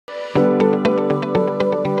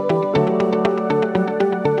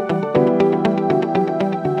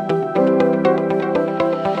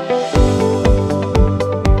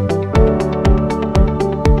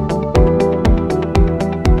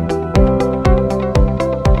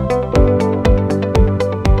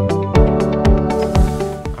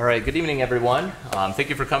right, good evening everyone. Thank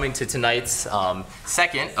you for coming to tonight's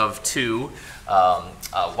second of two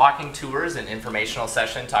walking tours and informational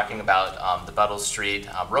session talking about the Buttles Street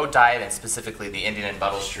road diet and specifically the Indian and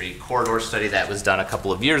Buttles Street corridor study that was done a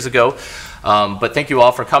couple of years ago. But thank you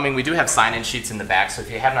all for coming. We do have sign-in sheets in the back, so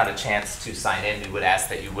if you have not a chance to sign in, we would ask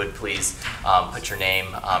that you would please put your name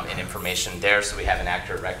and information there so we have an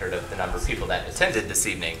accurate record of the number of people that attended this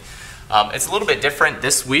evening. It's a little bit different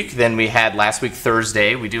this week than we had last week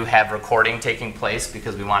Thursday. We do have recording taking place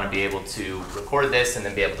because we want to be able to record this and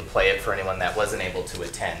then be able to play it for anyone that wasn't able to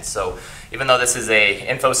attend. So even though this is an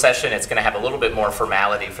info session, it's going to have a little bit more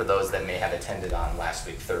formality for those that may have attended on last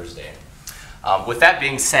week Thursday. With that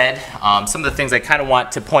being said, some of the things I kind of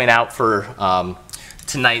want to point out for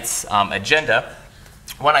tonight's agenda.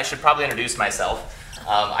 One, I should probably introduce myself.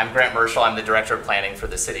 I'm Grant Merschel. I'm the Director of Planning for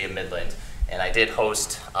the City of Midland. And I did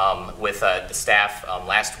host with the staff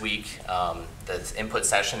last week the input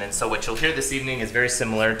session. And so what you'll hear this evening is very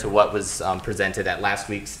similar to what was presented at last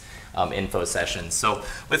week's info session. So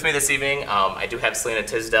with me this evening, I do have Selena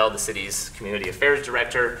Tisdale, the city's Community Affairs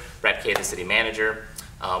Director, Brett Kay, the City Manager.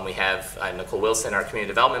 We have Nicole Wilson, our Community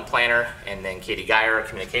Development Planner, and then Katie Geyer, our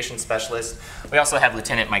Communications Specialist. We also have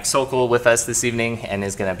Lieutenant Mike Sokol with us this evening and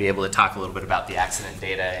is going to be able to talk a little bit about the accident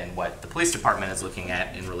data and what the police department is looking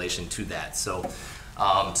at in relation to that. So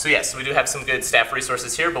yes, we do have some good staff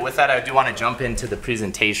resources here, but with that I do want to jump into the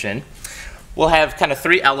presentation. We'll have kind of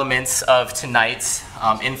three elements of tonight's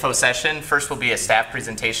info session. First will be a staff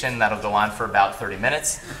presentation that'll go on for about 30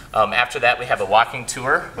 minutes. After that we have a walking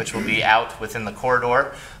tour, which will be out within the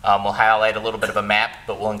corridor. We'll highlight a little bit of a map,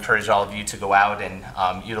 but we'll encourage all of you to go out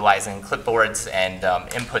and utilizing clipboards and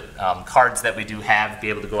input cards that we do have, be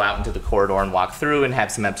able to go out into the corridor and walk through and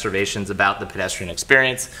have some observations about the pedestrian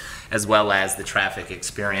experience, as well as the traffic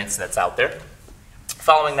experience that's out there.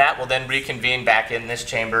 Following that, we'll then reconvene back in this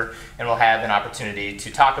chamber and we'll have an opportunity to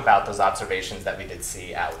talk about those observations that we did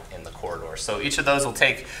see out in the corridor. So each of those will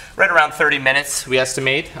take right around 30 minutes, we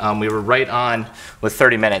estimate. We were right on with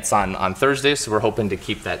 30 minutes on Thursday, so we're hoping to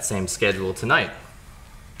keep that same schedule tonight.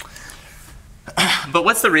 But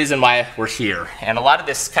what's the reason why we're here? And a lot of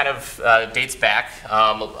this kind of dates back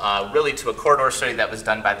really to a corridor study that was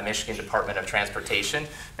done by the Michigan Department of Transportation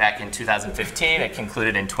back in 2015. It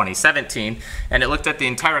concluded in 2017, and it looked at the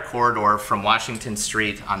entire corridor from Washington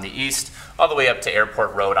Street on the east all the way up to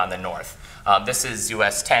Airport Road on the north. This is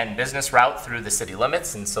US 10 business route through the city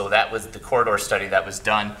limits, and so that was the corridor study that was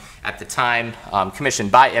done at the time,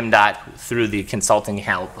 commissioned by MDOT through the consulting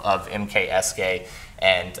help of MKSK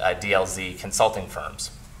and DLZ consulting firms.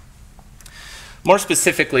 More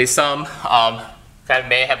specifically, some kind of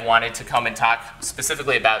may have wanted to come and talk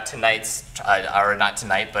specifically about tonight's, or not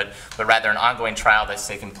tonight, but rather an ongoing trial that's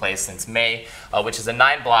taken place since May, which is a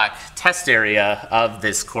 9-block test area of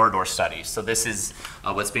this corridor study. So this is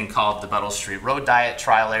what's being called the Buttles Street Road Diet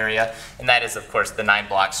Trial Area, and that is, of course, the 9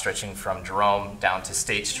 blocks stretching from Jerome down to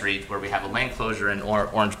State Street, where we have a lane closure and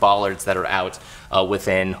orange bollards that are out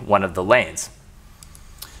within one of the lanes.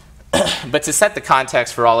 But to set the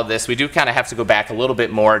context for all of this, we do kind of have to go back a little bit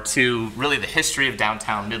more to really the history of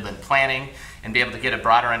downtown Midland planning and be able to get a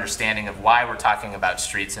broader understanding of why we're talking about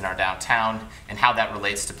streets in our downtown and how that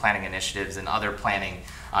relates to planning initiatives and other planning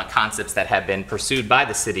concepts that have been pursued by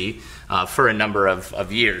the city for a number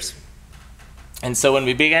of years. And so when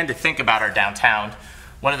we began to think about our downtown,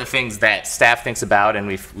 one of the things that staff thinks about and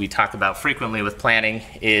we talk about frequently with planning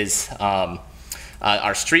is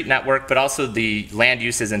our street network, but also the land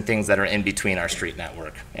uses and things that are in between our street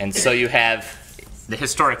network. And so you have the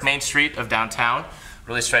historic Main Street of downtown,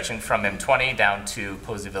 really stretching from M20 down to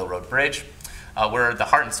Poseyville Road Bridge, where the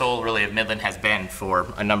heart and soul really of Midland has been for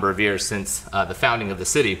a number of years since the founding of the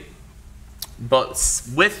city. But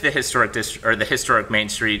with the historic Main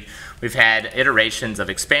Street, we've had iterations of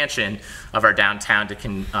expansion of our downtown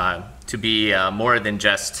to be more than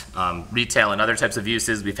just retail and other types of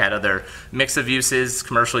uses. We've had other mix of uses,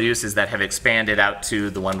 commercial uses that have expanded out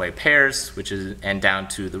to the one-way pairs, and down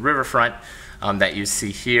to the riverfront that you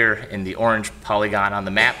see here in the orange polygon on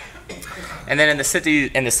the map. And then in the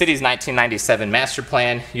city's 1997 master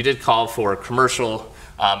plan, you did call for commercial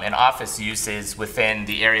and office uses within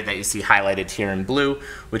the area that you see highlighted here in blue,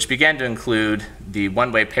 which began to include the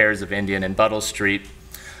one-way pairs of Indian and Buttles Street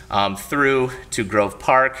through to Grove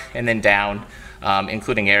Park and then down,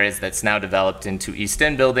 including areas that's now developed into East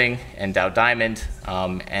End Building and Dow Diamond,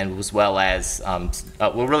 and as well as,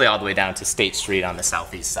 well, really all the way down to State Street on the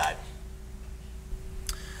southeast side.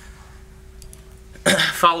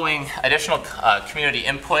 Following additional community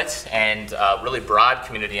input and really broad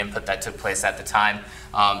community input that took place at the time,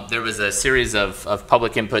 there was a series of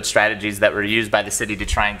public input strategies that were used by the city to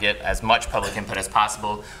try and get as much public input as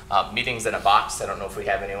possible. Meetings in a box, I don't know if we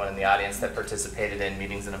have anyone in the audience that participated in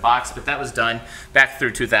meetings in a box, but that was done back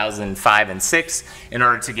through 2005 and 6 in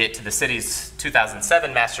order to get to the city's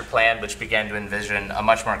 2007 master plan, which began to envision a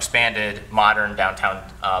much more expanded, modern downtown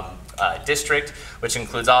district, which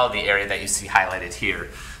includes all of the area that you see highlighted here.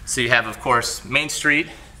 So you have, of course, Main Street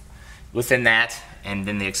within that, and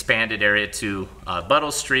then the expanded area to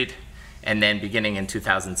Buttles Street, and then beginning in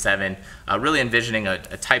 2007, really envisioning a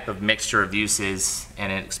type of mixture of uses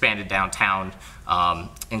and an expanded downtown,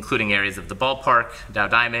 including areas of the ballpark, Dow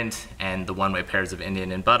Diamond, and the one-way pairs of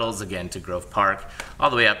Indian and Buttles, again to Grove Park, all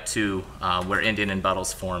the way up to where Indian and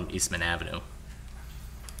Buttles form Eastman Avenue.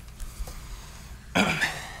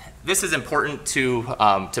 This is important to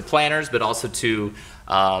planners, but also to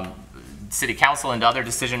city council and other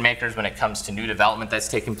decision makers when it comes to new development that's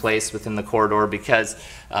taking place within the corridor, because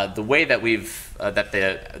the way that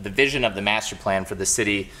the vision of the master plan for the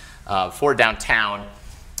city for downtown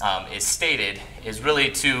is stated is really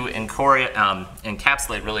to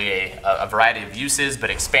encapsulate really a variety of uses,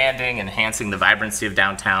 but expanding and enhancing the vibrancy of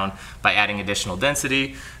downtown by adding additional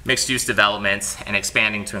density, mixed-use developments, and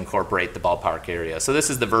expanding to incorporate the ballpark area. So this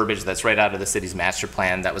is the verbiage that's right out of the city's master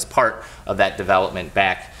plan that was part of that development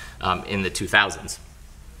back in the 2000s.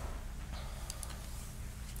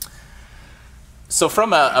 So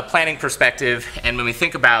from a planning perspective, and when we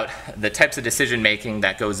think about the types of decision making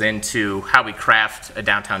that goes into how we craft a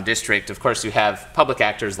downtown district, of course you have public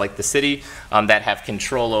actors like the city that have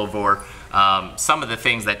control over some of the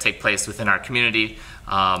things that take place within our community,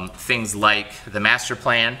 things like the master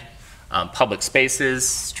plan, public spaces,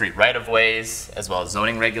 street right-of-ways, as well as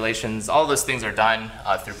zoning regulations. All those things are done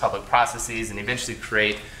through public processes and eventually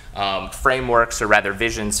create frameworks, or rather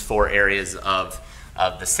visions, for areas of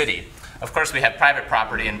the city. Of course, we have private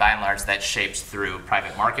property, and by and large that's shaped through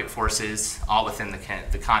private market forces, all within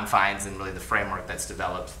the confines and really the framework that's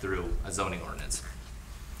developed through a zoning ordinance.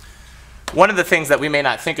 One of the things that we may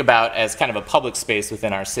not think about as kind of a public space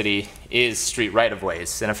within our city is street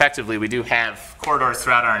right-of-ways. And effectively, we do have corridors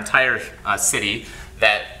throughout our entire city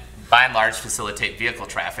that by and large facilitate vehicle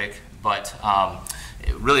traffic, but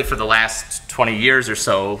really for the last 20 years or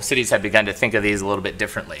so, cities have begun to think of these a little bit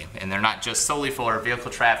differently. And they're not just solely for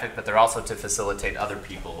vehicle traffic, but they're also to facilitate other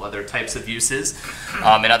people, other types of uses.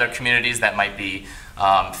 In other communities that might be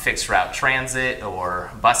fixed route transit or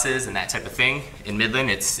buses and that type of thing. In Midland,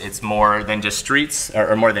 it's more than just streets,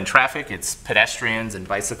 or more than traffic. It's pedestrians and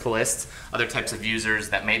bicyclists, other types of users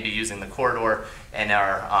that may be using the corridor and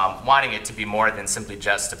are wanting it to be more than simply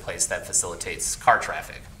just a place that facilitates car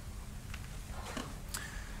traffic.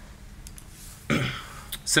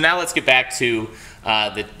 So now let's get back to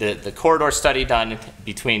the corridor study done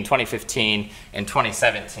between 2015 and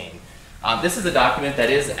 2017. This is a document that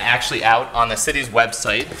is actually out on the city's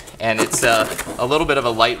website, and it's a little bit of a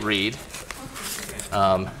light read.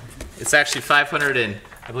 It's actually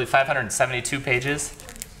 572 pages,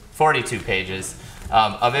 42 pages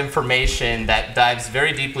of information that dives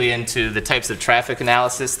very deeply into the types of traffic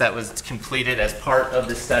analysis that was completed as part of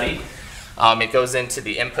the study. It goes into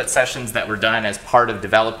the input sessions that were done as part of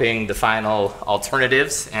developing the final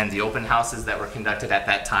alternatives and the open houses that were conducted at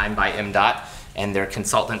that time by MDOT and their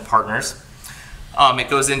consultant partners. It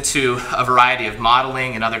goes into a variety of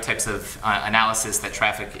modeling and other types of analysis that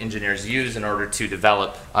traffic engineers use in order to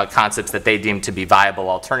develop concepts that they deem to be viable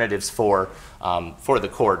alternatives for the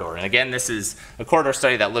corridor. And again, this is a corridor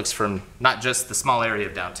study that looks from not just the small area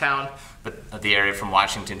of downtown, but the area from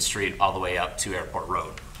Washington Street all the way up to Airport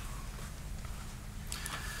Road.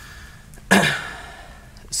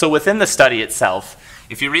 So within the study itself,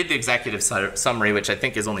 if you read the executive summary, which I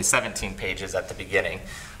think is only 17 pages at the beginning,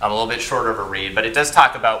 a little bit shorter of a read, but it does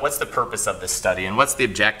talk about what's the purpose of this study and what's the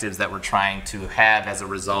objectives that we're trying to have as a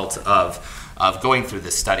result of going through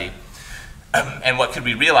this study, and what could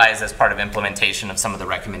we realize as part of implementation of some of the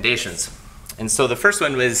recommendations. And so the first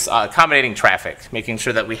one was accommodating traffic, making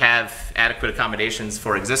sure that we have adequate accommodations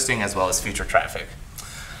for existing as well as future traffic.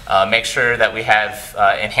 Make sure that we have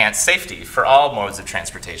enhanced safety for all modes of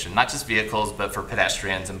transportation, not just vehicles, but for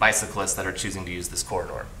pedestrians and bicyclists that are choosing to use this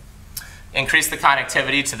corridor. Increase the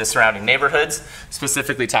connectivity to the surrounding neighborhoods,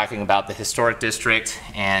 specifically talking about the historic district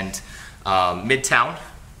and Midtown.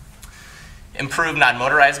 Improve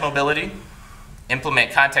non-motorized mobility.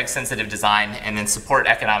 Implement context-sensitive design, and then support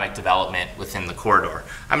economic development within the corridor.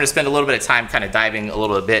 I'm going to spend a little bit of time kind of diving a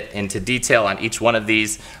little bit into detail on each one of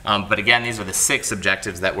these, but again, these are the 6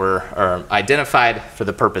 objectives that were identified for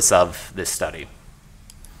the purpose of this study.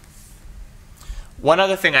 One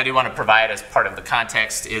other thing I do want to provide as part of the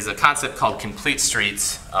context is a concept called complete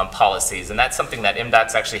streets policies, and that's something that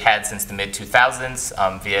MDOT's actually had since the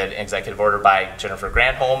mid-2000s via an executive order by Governor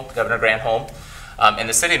Granholm. And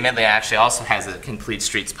the city of Midland actually also has a complete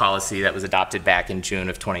streets policy that was adopted back in June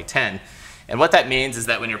of 2010. And what that means is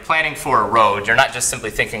that when you're planning for a road, you're not just simply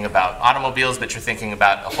thinking about automobiles, but you're thinking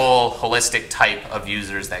about a whole holistic type of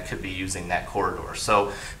users that could be using that corridor.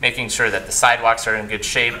 So making sure that the sidewalks are in good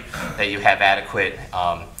shape, that you have adequate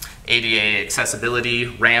ADA accessibility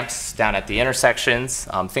ramps down at the intersections,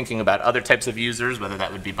 thinking about other types of users, whether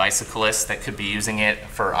that would be bicyclists that could be using it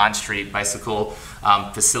for on-street bicycle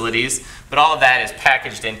facilities. But all of that is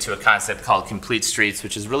packaged into a concept called complete streets,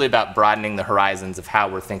 which is really about broadening the horizons of how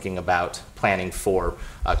we're thinking about planning for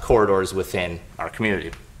corridors within our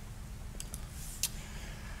community.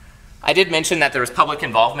 I did mention that there was public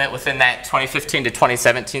involvement within that 2015 to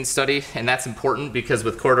 2017 study, and that's important because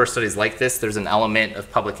with corridor studies like this, there's an element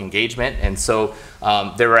of public engagement, and so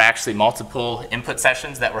there were actually multiple input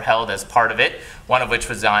sessions that were held as part of it, one of which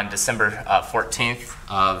was on December 14th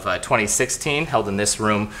of 2016, held in this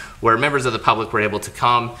room, where members of the public were able to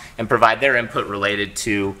come and provide their input related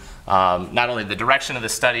to not only the direction of the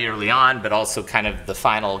study early on, but also kind of the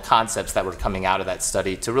final concepts that were coming out of that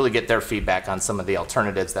study to really get their feedback on some of the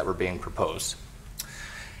alternatives that were being proposed.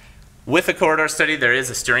 With the corridor study, there is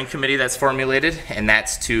a steering committee that's formulated, and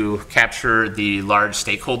that's to capture the large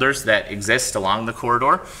stakeholders that exist along the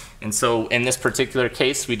corridor. And so in this particular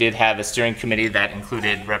case, we did have a steering committee that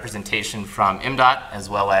included representation from MDOT as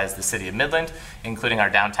well as the City of Midland, including our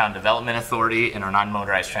Downtown Development Authority and our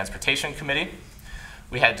Non-Motorized Transportation Committee.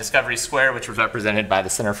 We had Discovery Square, which was represented by the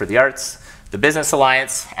Center for the Arts, the Business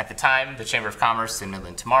Alliance, at the time, the Chamber of Commerce in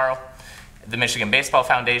Midland Tomorrow, the Michigan Baseball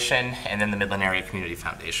Foundation, and then the Midland Area Community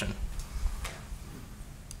Foundation.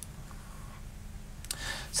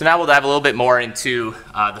 So now we'll dive a little bit more into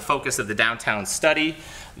the focus of the downtown study.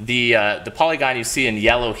 The polygon you see in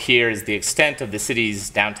yellow here is the extent of the city's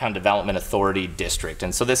Downtown Development Authority district.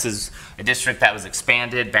 And so this is a district that was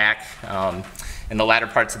expanded back in the latter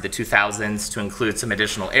parts of the 2000s to include some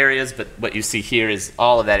additional areas, but what you see here is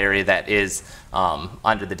all of that area that is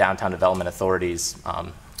under the Downtown Development Authority's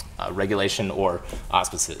regulation or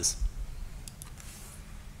auspices.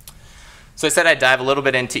 So I said I'd dive a little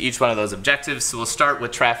bit into each one of those objectives. So we'll start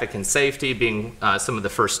with traffic and safety being some of the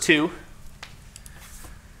first two.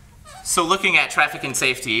 So looking at traffic and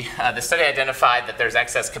safety, the study identified that there's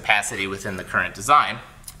excess capacity within the current design,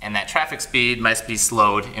 and that traffic speed must be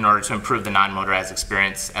slowed in order to improve the non-motorized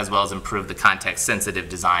experience as well as improve the context-sensitive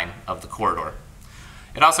design of the corridor.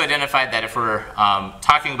 It also identified that if we're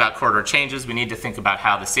talking about corridor changes, we need to think about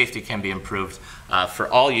how the safety can be improved for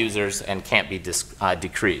all users and can't be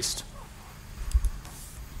decreased.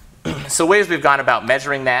 So ways we've gone about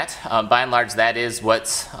measuring that, by and large, that is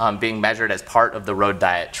what's being measured as part of the road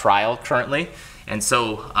diet trial currently. And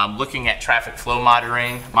so looking at traffic flow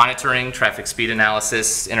monitoring, traffic speed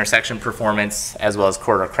analysis, intersection performance, as well as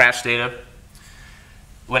corridor crash data.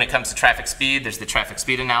 When it comes to traffic speed, there's the traffic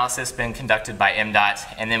speed analysis being conducted by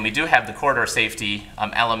MDOT. And then we do have the corridor safety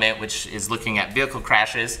element, which is looking at vehicle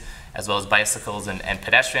crashes, as well as bicycles and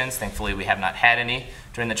pedestrians. Thankfully, we have not had any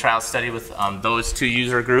during the trial study with those two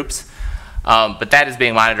user groups. But that is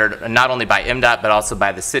being monitored not only by MDOT, but also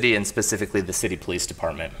by the city and specifically the city police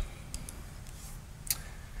department.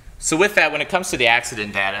 So with that, when it comes to the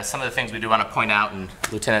accident data, some of the things we do want to point out, and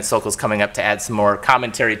Lieutenant Sokol's coming up to add some more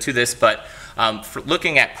commentary to this, but for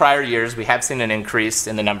looking at prior years, we have seen an increase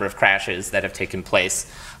in the number of crashes that have taken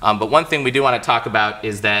place. But one thing we do want to talk about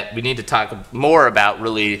is that we need to talk more about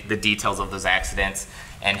really the details of those accidents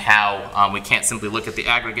and how we can't simply look at the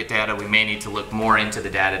aggregate data. We may need to look more into the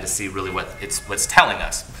data to see really what's telling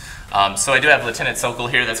us. So I do have Lieutenant Sokol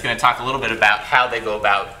here that's going to talk a little bit about how they go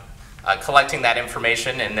about collecting that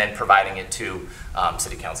information and then providing it to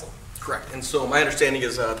City Council. Correct. And so my understanding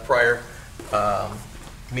is the prior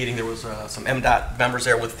meeting there was some MDOT members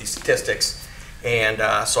there with the statistics, and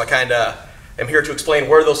so I kind of am here to explain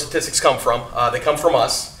where those statistics come from. They come from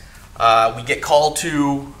us. We get called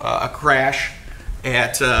to a crash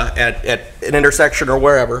at an intersection or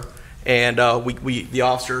wherever, and the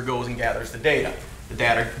officer goes and gathers the data. The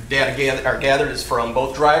data are gathered is from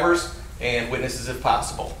both drivers and witnesses if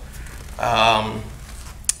possible.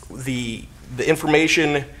 The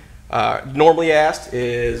information normally asked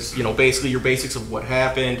is, basically your basics of what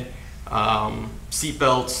happened, seat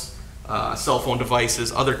belts, cell phone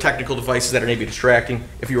devices, other technical devices that are maybe distracting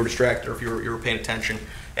if you were distracted or if you were paying attention,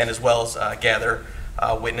 and as well as gather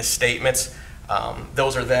witness statements.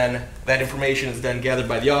 That information is then gathered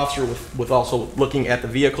by the officer with also looking at the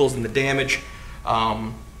vehicles and the damage,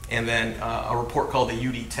 and then a report called the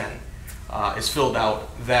UD-10 is filled out.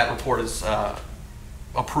 That report is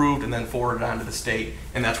approved and then forwarded on to the state,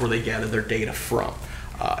 and that's where they gather their data from.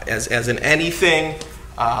 As in anything,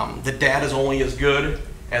 the data is only as good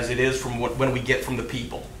as it is from when we get from the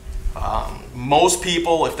people. Most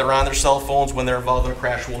people, if they're on their cell phones when they're involved in a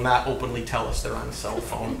crash, will not openly tell us they're on a cell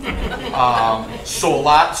phone.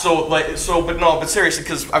 But seriously,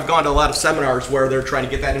 because I've gone to a lot of seminars where they're trying to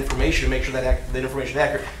get that information, make sure that the information is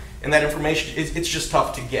accurate, and that information, it's just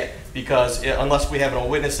tough to get, because unless we have a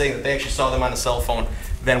witness saying that they actually saw them on a cell phone,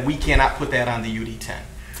 then we cannot put that on the UD-10.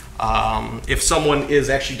 If someone is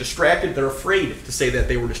actually distracted, they're afraid to say that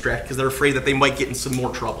they were distracted because they're afraid that they might get in some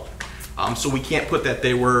more trouble. So we can't put that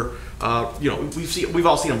they were, we've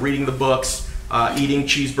all seen them reading the books, eating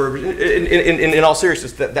cheeseburgers. In all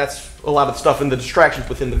seriousness, that's a lot of stuff in the distractions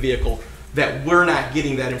within the vehicle that we're not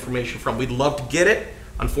getting that information from. We'd love to get it.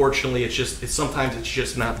 Unfortunately, sometimes it's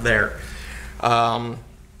just not there.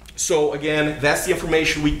 So again, that's the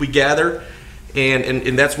information we gather,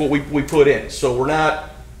 and that's what we put in. So we're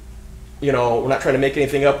not, we're not trying to make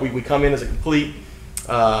anything up. We come in as a complete.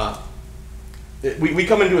 We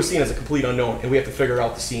come into a scene as a complete unknown, and we have to figure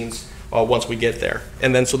out the scenes once we get there.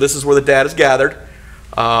 And then, so this is where the data is gathered,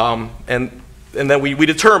 and then we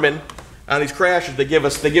determine on these crashes. They give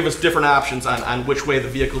us different options on which way the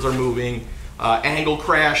vehicles are moving, angle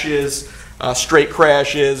crashes, straight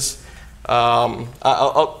crashes.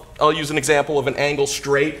 I'll use an example of an angle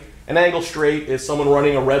straight. An angle straight is someone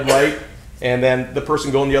running a red light, and then the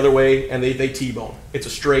person going the other way, and they T-bone. It's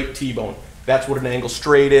a straight T-bone. That's what an angle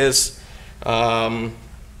straight is.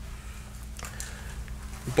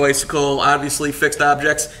 Bicycle, obviously, fixed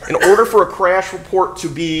objects. In order for a crash report to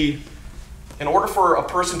be, in order for a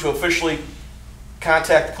person to officially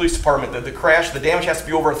contact the police department, the damage has to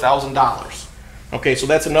be over $1,000. Okay, so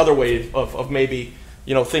that's another way of maybe,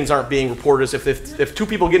 things aren't being reported. As if two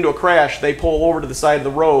people get into a crash, they pull over to the side of the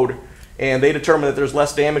road, and they determine that there's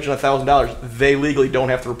less damage than $1,000, they legally don't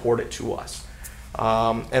have to report it to us.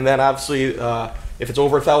 And then obviously, if it's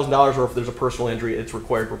over $1,000 or if there's a personal injury, it's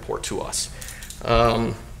required to report to us.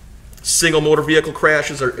 Single motor vehicle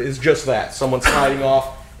crashes is just that. Someone sliding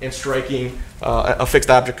off and striking a fixed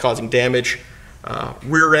object causing damage.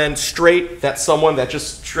 Rear end straight, that's someone that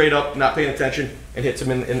just straight up not paying attention and hits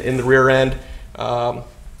him in the rear end. And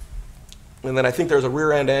then I think there's a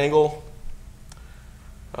rear end angle.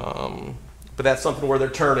 But that's something where they're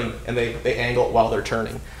turning and they angle it while they're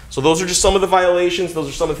turning. So those are just some of the violations. Those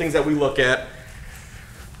are some of the things that we look at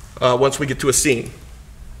once we get to a scene.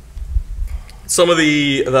 Some of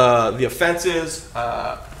the offenses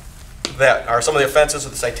that are some of the offenses or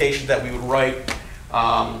the citations that we would write.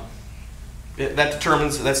 That's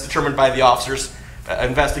determined by the officers,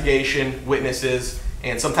 investigation, witnesses,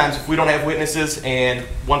 and sometimes if we don't have witnesses and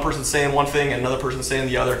one person's saying one thing and another person's saying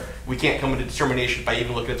the other, we can't come to determination by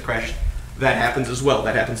even looking at the crash. That happens as well.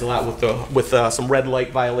 That happens a lot with some red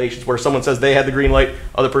light violations where someone says they had the green light,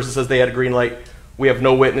 other person says they had a green light. We have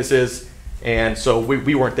no witnesses, and so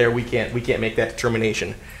we weren't there. We can't make that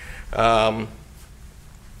determination. Driving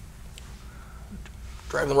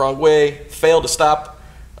the wrong way, fail to stop.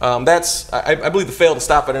 I believe the fail to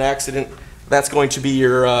stop at an accident. That's going to be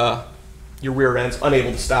your rear end's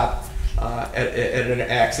unable to stop at an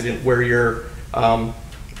accident where you're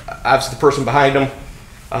obviously the person behind them.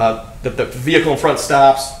 The vehicle in front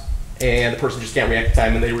stops, and the person just can't react in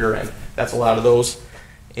time, and they rear end. That's a lot of those.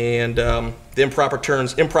 And the improper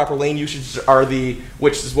turns, improper lane usages are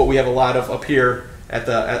which is what we have a lot of up here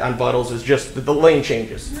on Buttles, is just the lane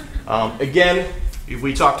changes. Again, if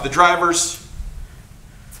we talk to the drivers,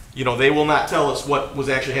 they will not tell us what was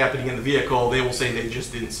actually happening in the vehicle. They will say they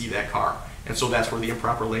just didn't see that car, and so that's where the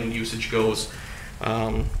improper lane usage goes.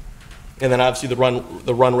 And then obviously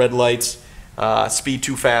the run red lights. Speed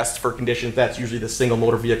too fast for conditions. That's usually the single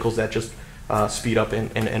motor vehicles that just speed up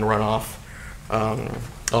and run off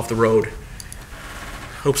the road.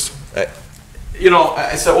 Oops.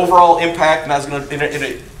 I said overall impact, and I was going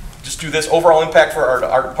to just do this overall impact for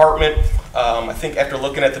our department. I think after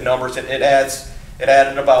looking at the numbers, it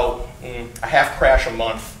added about a half crash a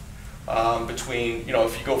month between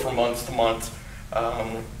if you go from month to month,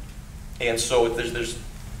 and so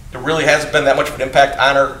there really hasn't been that much of an impact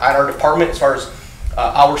on our department as far as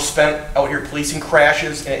hours spent out here policing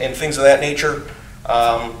crashes and things of that nature.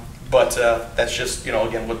 But that's just,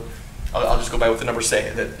 again, I'll just go by what the numbers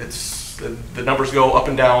say. That the numbers go up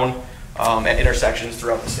and down at intersections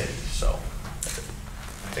throughout the city. So,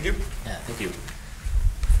 thank you. Yeah, thank you.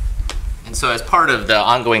 And so as part of the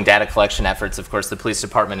ongoing data collection efforts, of course, the police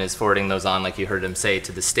department is forwarding those on, like you heard him say,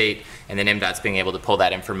 to the state, and then MDOT's being able to pull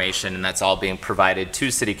that information, and that's all being provided to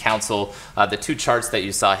City Council. The two charts that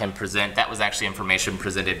you saw him present, that was actually information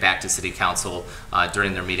presented back to City Council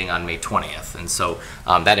during their meeting on May 20th. And so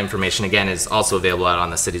that information, again, is also available out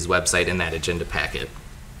on the city's website in that agenda packet.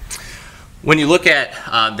 When you look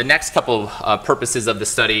at the next couple purposes of the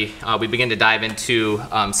study, we begin to dive into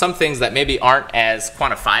some things that maybe aren't as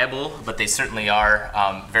quantifiable, but they certainly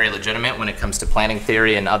are very legitimate when it comes to planning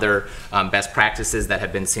theory and other best practices that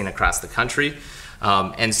have been seen across the country.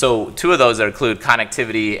 And so two of those include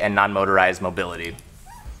connectivity and non-motorized mobility.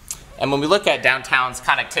 And when we look at downtown's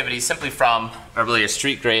connectivity simply from really a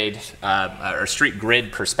street grid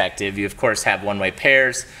perspective, you of course have one-way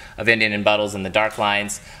pairs of Indian and Buttles in the dark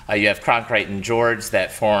lines. You have Cronkite and George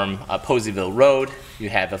that form Poseyville Road. You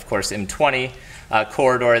have, of course, M20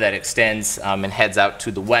 corridor that extends and heads out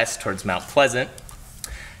to the west towards Mount Pleasant.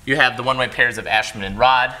 You have the one-way pairs of Ashman and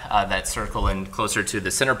Rod that circle in closer to the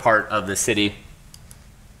center part of the city.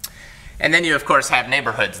 And then you, of course, have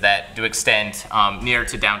neighborhoods that do extend near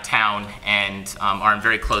to downtown and are in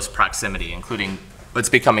very close proximity, including what's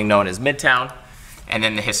becoming known as Midtown, and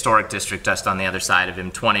then the historic district just on the other side of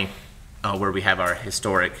M20, where we have our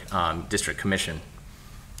historic district commission.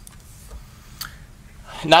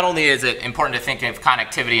 Not only is it important to think of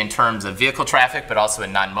connectivity in terms of vehicle traffic, but also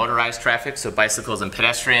in non-motorized traffic, so bicycles and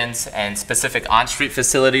pedestrians, and specific on-street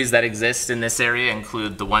facilities that exist in this area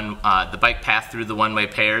include the bike path through the one-way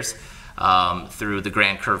pairs, through the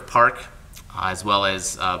Grand Curve Park, as well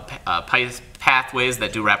as pathways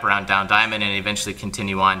that do wrap around down Diamond and eventually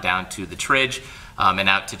continue on down to the Tridge and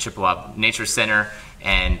out to Chippewa Nature Center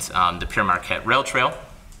and the Pure Marquette Rail Trail.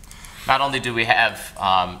 Not only do we have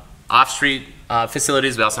off-street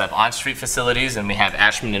facilities, we also have on-street facilities, and we have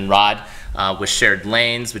Ashman and Rod with shared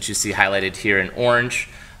lanes, which you see highlighted here in orange.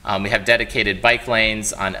 We have dedicated bike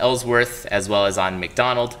lanes on Ellsworth as well as on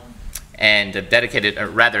McDonald, and a dedicated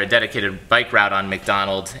bike route on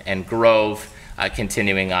McDonald and Grove,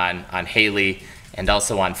 continuing on Haley and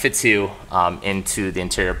also on Fitzhugh into the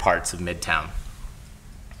interior parts of Midtown.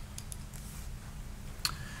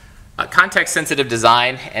 Context-sensitive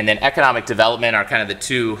design and then economic development are kind of the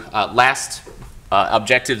two last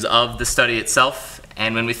objectives of the study itself.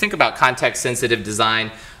 And when we think about context-sensitive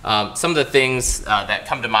design, some of the things that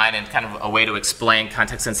come to mind and kind of a way to explain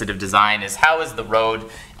context-sensitive design is how is the road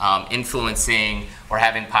influencing or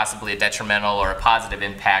having possibly a detrimental or a positive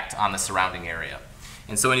impact on the surrounding area.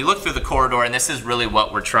 And so when you look through the corridor, and this is really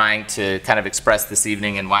what we're trying to kind of express this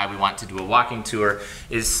evening and why we want to do a walking tour,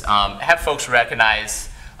 is have folks recognize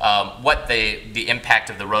what the impact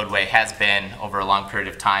of the roadway has been over a long period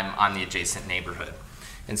of time on the adjacent neighborhood.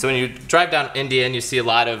 And so when you drive down Indian, you see a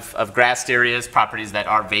lot of grassed areas, properties that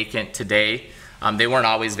are vacant today. They weren't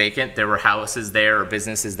always vacant. There were houses there or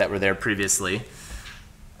businesses that were there previously.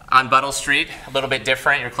 On Buttles Street, a little bit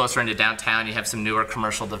different. You're closer into downtown. You have some newer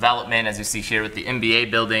commercial development, as you see here with the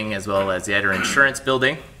MBA building as well as the Eder Insurance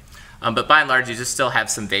building. But by and large, you just still have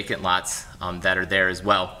some vacant lots that are there as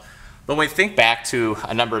well. But when we think back to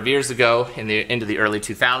a number of years ago into the early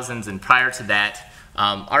 2000s and prior to that,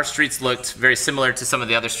 our streets looked very similar to some of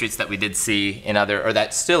the other streets that we did see in or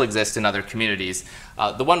that still exist in other communities.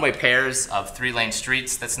 The one-way pairs of three-lane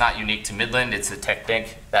streets, that's not unique to Midland. It's a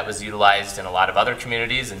technique that was utilized in a lot of other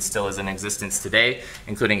communities and still is in existence today,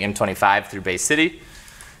 including M25 through Bay City.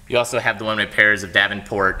 You also have the one-way pairs of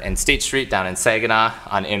Davenport and State Street down in Saginaw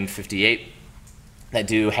on M58 that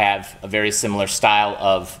do have a very similar style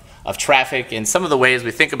of traffic. And some of the ways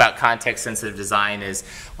we think about context-sensitive design is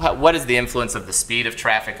what is the influence of the speed of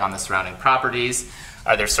traffic on the surrounding properties?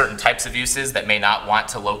 Are there certain types of uses that may not want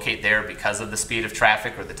to locate there because of the speed of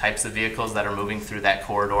traffic or the types of vehicles that are moving through that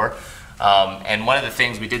corridor? And one of the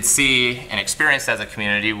things we did see and experience as a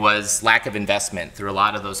community was lack of investment through a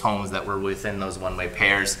lot of those homes that were within those one-way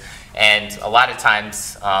pairs. And a lot of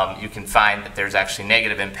times you can find that there's actually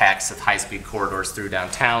negative impacts of high-speed corridors through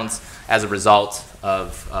downtowns as a result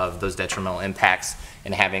of those detrimental impacts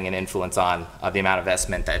and having an influence on the amount of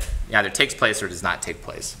investment that either takes place or does not take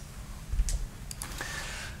place.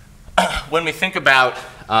 When we think about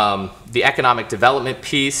the economic development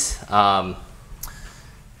piece,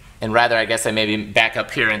 and rather, I guess I maybe back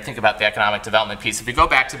up here and think about the economic development piece. If we go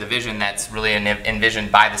back to the vision that's really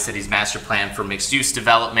envisioned by the city's master plan for mixed-use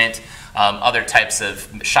development, other types of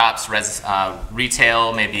shops,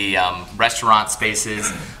 retail, maybe restaurant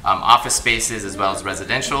spaces, office spaces, as well as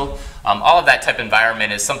residential. All of that type of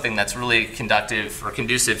environment is something that's really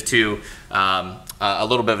conducive to a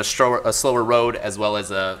little bit of a slower road, as well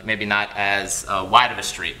as maybe not as wide of a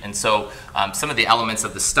street. And so some of the elements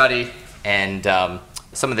of the study And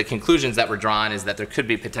some of the conclusions that were drawn is that there could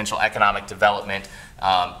be potential economic development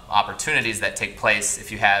opportunities that take place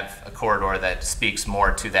if you have a corridor that speaks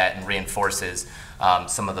more to that and reinforces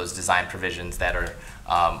some of those design provisions that are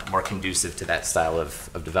more conducive to that style of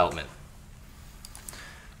development.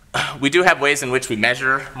 We do have ways in which we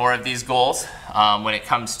measure more of these goals when it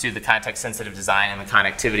comes to the context-sensitive design and the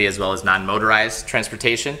connectivity as well as non-motorized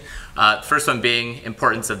transportation. First one being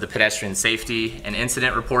importance of the pedestrian safety and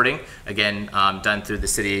incident reporting, again done through the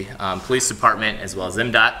city police department as well as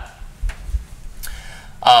MDOT.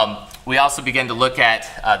 We also begin to look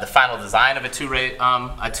at the final design of a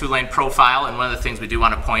two-lane profile, and one of the things we do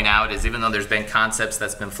want to point out is even though there's been concepts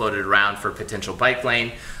that's been floated around for a potential bike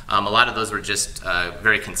lane, a lot of those were just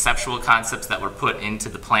very conceptual concepts that were put into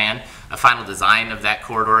the plan. A final design of that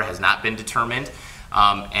corridor has not been determined,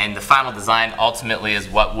 and the final design ultimately is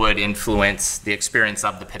what would influence the experience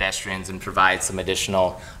of the pedestrians and provide some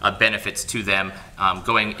additional benefits to them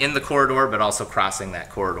going in the corridor but also crossing that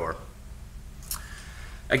corridor.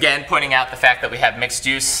 Again, pointing out the fact that we have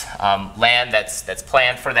mixed-use land that's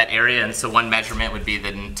planned for that area, and so one measurement would be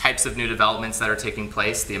the types of new developments that are taking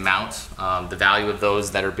place, the amount, the value of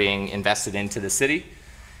those that are being invested into the city.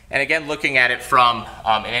 And again, looking at it from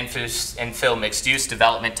an infill mixed-use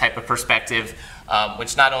development type of perspective,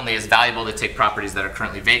 which not only is valuable to take properties that are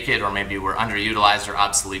currently vacant or maybe were underutilized or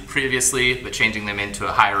obsolete previously, but changing them into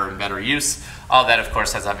a higher and better use. All that, of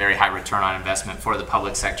course, has a very high return on investment for the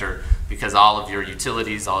public sector because all of your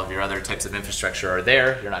utilities, all of your other types of infrastructure are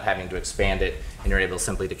there. You're not having to expand it, and you're able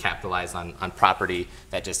simply to capitalize on property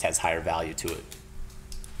that just has higher value to it.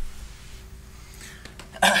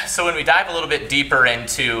 So when we dive a little bit deeper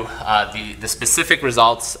into the specific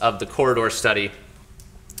results of the corridor study,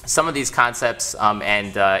 some of these concepts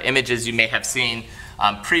and images you may have seen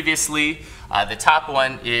previously. The top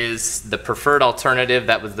one is the preferred alternative.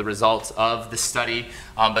 That was the result of the study.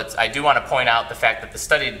 But I do want to point out the fact that the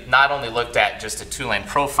study not only looked at just a two-lane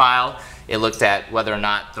profile, it looked at whether or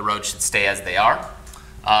not the roads should stay as they are,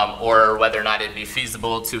 or whether or not it'd be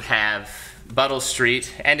feasible to have Buttles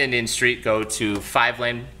Street and Indian Street go to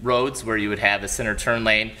 5-lane roads where you would have a center turn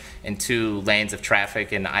lane and 2 lanes of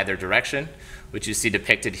traffic in either direction, which you see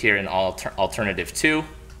depicted here in alternative 2.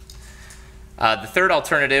 The third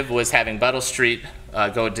alternative was having Buttles Street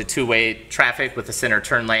go to 2-way traffic with a center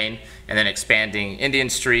turn lane and then expanding Indian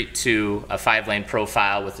Street to a 5-lane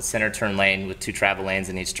profile with a center turn lane with 2 travel lanes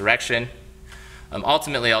in each direction.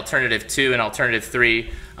 Ultimately, alternative 2 and alternative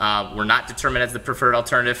 3 were not determined as the preferred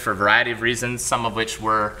alternative for a variety of reasons, some of which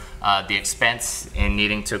were the expense in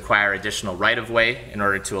needing to acquire additional right-of-way in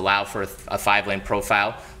order to allow for a 5-lane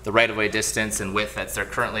profile. The right-of-way distance and width that's there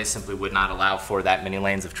currently simply would not allow for that many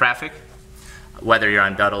lanes of traffic, whether you're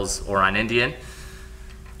on Buttles or on Indian.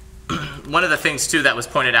 One of the things, too, that was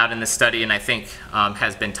pointed out in the study and I think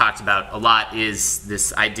has been talked about a lot is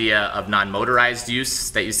this idea of non-motorized use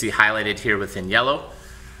that you see highlighted here within yellow.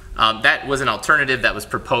 That was an alternative that was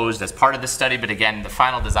proposed as part of the study, but again, the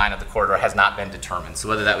final design of the corridor has not been determined. So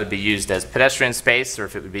whether that would be used as pedestrian space or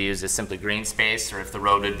if it would be used as simply green space or if the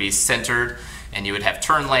road would be centered and you would have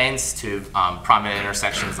turn lanes to prominent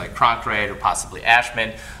intersections like Cronkite or possibly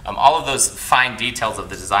Ashman. All of those fine details of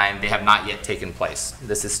the design, they have not yet taken place.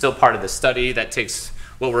 This is still part of the study that takes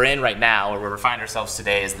what we're in right now, or where we find ourselves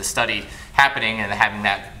today, is the study happening and having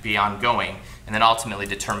that be ongoing, and then ultimately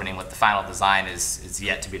determining what the final design is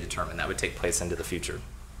yet to be determined. That would take place into the future.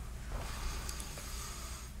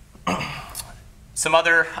 Some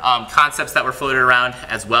other concepts that were floated around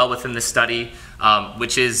as well within the study,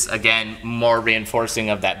 which is, again, more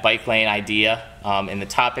reinforcing of that bike lane idea. In the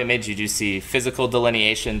top image, you do see physical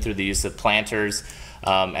delineation through the use of planters,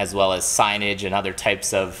 as well as signage and other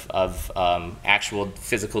types of actual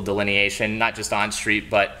physical delineation, not just on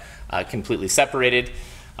street, but completely separated.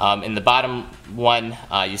 In the bottom one,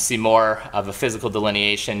 you see more of a physical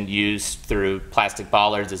delineation used through plastic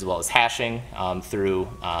bollards as well as hashing through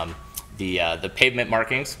the pavement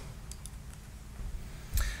markings.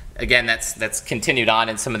 Again, that's continued on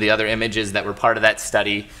in some of the other images that were part of that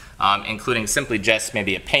study, including simply just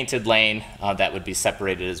maybe a painted lane that would be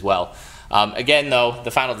separated as well. Again, though,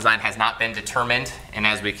 the final design has not been determined, and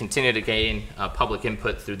as we continue to gain public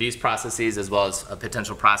input through these processes as well as a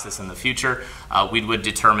potential process in the future, we would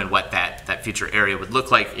determine what that future area would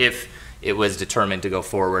look like if it was determined to go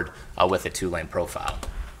forward with a 2-lane profile.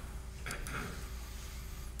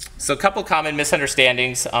 So a couple common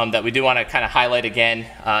misunderstandings that we do want to kind of highlight again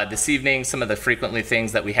this evening, some of the frequently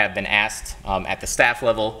things that we have been asked at the staff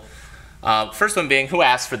level. First one being, who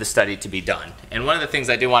asked for the study to be done? And one of the things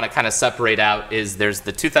I do want to kind of separate out is there's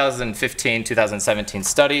the 2015-2017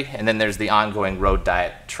 study, and then there's the ongoing road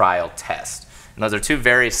diet trial test. And those are two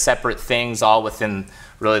very separate things, all within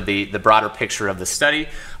really the broader picture of the study.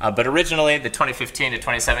 But originally, the 2015 to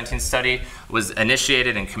 2017 study was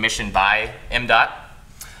initiated and commissioned by MDOT.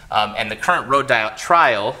 And the current road diet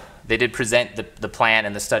trial, they did present the plan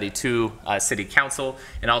and the study to City Council,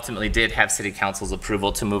 and ultimately did have City Council's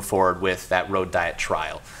approval to move forward with that road diet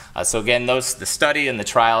trial. So again, the study and the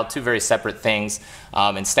trial, two very separate things,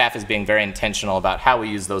 and staff is being very intentional about how we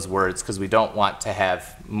use those words, because we don't want to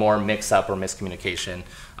have more mix-up or miscommunication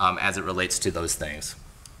as it relates to those things.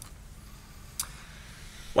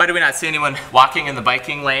 Why do we not see anyone walking in the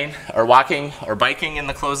biking lane, or walking or biking in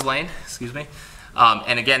the closed lane, excuse me?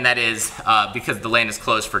 And again, that is because the lane is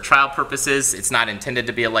closed for trial purposes. It's not intended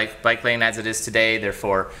to be a bike lane as it is today,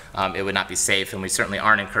 therefore it would not be safe, and we certainly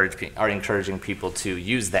aren't encouraging people to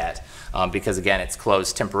use that because again, it's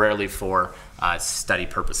closed temporarily for study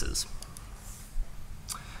purposes.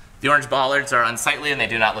 The orange bollards are unsightly and they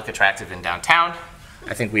do not look attractive in downtown.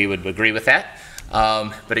 I think we would agree with that.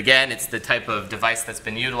 But again, it's the type of device that's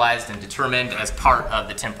been utilized and determined as part of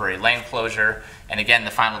the temporary lane closure. And again,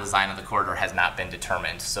 the final design of the corridor has not been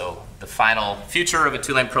determined. So the final future of a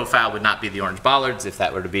two-lane profile would not be the orange bollards if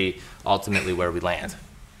that were to be ultimately where we land.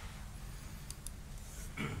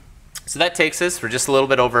 So that takes us, for just a little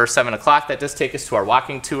bit over 7 o'clock, that does take us to our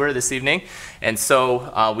walking tour this evening. And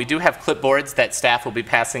so we do have clipboards that staff will be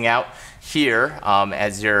passing out here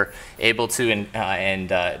as you're able to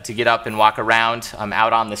to get up and walk around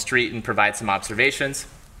out on the street and provide some observations.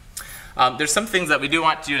 There's some things that we do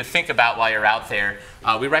want you to think about while you're out there.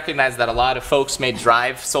 We recognize that a lot of folks may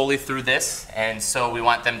drive solely through this, and so we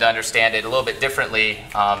want them to understand it a little bit differently,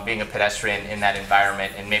 being a pedestrian in that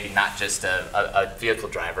environment and maybe not just a vehicle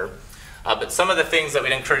driver. But some of the things that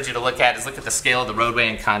we'd encourage you to look at is look at the scale of the roadway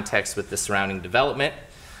in context with the surrounding development.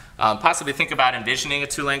 Possibly think about envisioning a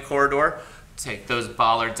two-lane corridor. Take those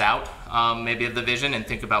bollards out maybe of the vision and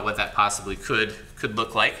think about what that possibly could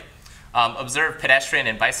look like. Observe pedestrian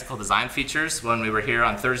and bicycle design features. When we were here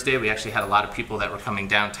on Thursday, we actually had a lot of people that were coming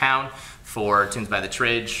downtown for Tunes by the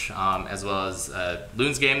Tridge, as well as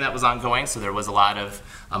Loons game that was ongoing, so there was a lot of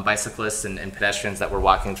bicyclists and pedestrians that were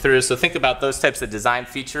walking through. So think about those types of design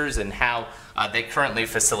features and how they currently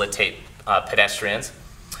facilitate pedestrians.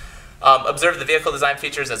 Observe the vehicle design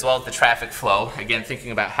features as well as the traffic flow, again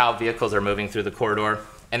thinking about how vehicles are moving through the corridor.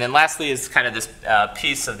 And then lastly is kind of this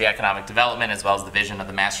piece of the economic development as well as the vision of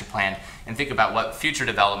the master plan, and think about what future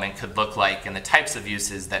development could look like and the types of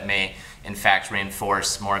uses that may in fact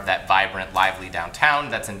reinforce more of that vibrant, lively downtown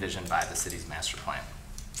that's envisioned by the city's master plan.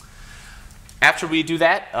 After we do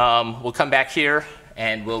that, we'll come back here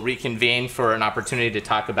and we'll reconvene for an opportunity to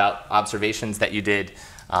talk about observations that you did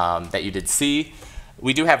see.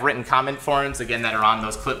 We do have written comment forms, again, that are on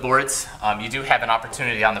those clipboards. You do have an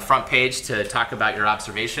opportunity on the front page to talk about your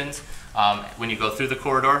observations. When you go through the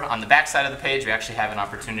corridor, on the back side of the page, we actually have an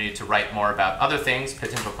opportunity to write more about other things,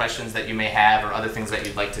 potential questions that you may have, or other things that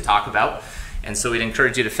you'd like to talk about. And so we'd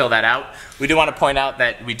encourage you to fill that out. We do want to point out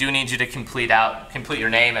that we do need you to complete your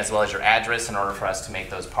name as well as your address in order for us to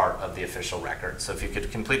make those part of the official record. So if you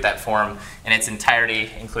could complete that form in its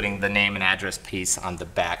entirety, including the name and address piece on the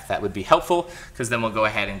back, that would be helpful, because then we'll go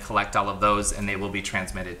ahead and collect all of those and they will be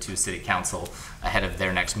transmitted to City Council ahead of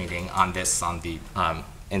their next meeting on this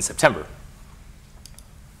in September.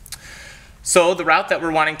 So the route that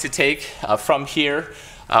we're wanting to take from here,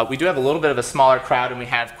 we do have a little bit of a smaller crowd and we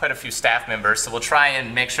have quite a few staff members, so we'll try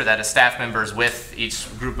and make sure that a staff member is with each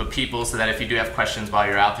group of people so that if you do have questions while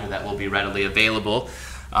you're out there, that will be readily available.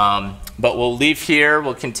 But we'll leave here,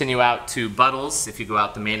 we'll continue out to Buttles. If you go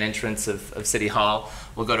out the main entrance of City Hall,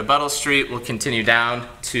 we'll go to Buttles Street, we'll continue down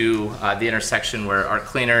to the intersection where Art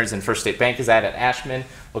Cleaners and First State Bank is at Ashman.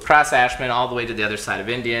 We'll cross Ashman all the way to the other side of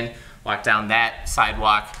Indian, walk down that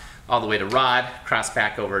sidewalk, all the way to Rod, cross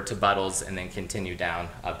back over to Buttles, and then continue down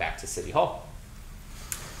back to City Hall.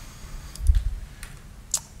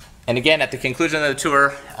 And again, at the conclusion of the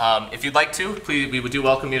tour, if you'd like to, please, we would do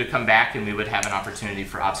welcome you to come back and we would have an opportunity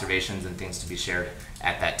for observations and things to be shared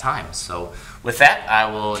at that time. So with that, I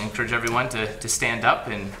will encourage everyone to stand up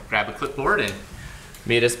and grab a clipboard and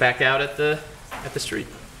meet us back out at the street.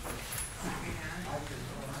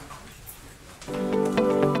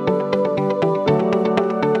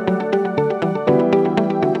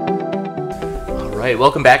 right,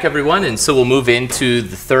 welcome back everyone, and so we'll move into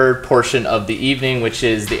the third portion of the evening, which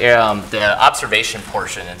is the observation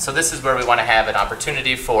portion. And so this is where we want to have an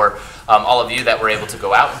opportunity for all of you that were able to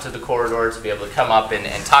go out into the corridor to be able to come up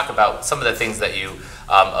and talk about some of the things that you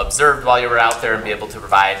observed while you were out there and be able to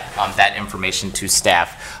provide that information to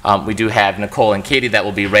staff. We do have Nicole and Katie that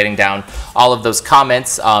will be writing down all of those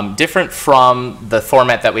comments, different from the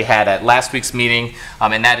format that we had at last week's meeting,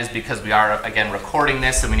 and that is because we are, again, recording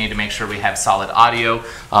this and we need to make sure we have solid audio.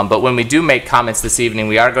 But when we do make comments this evening,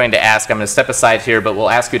 we are going to ask, I'm going to step aside here, but we'll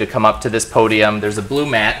ask you to come up to this podium. There's a blue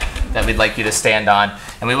mat that we'd like you to stand on,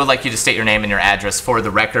 and we would like you to state your name and your address for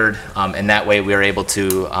the record, and that way we are able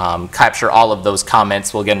to capture all of those comments.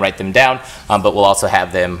 We'll again write them down, but we'll also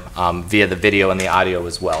have them via the video and the audio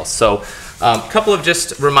as well. So a couple of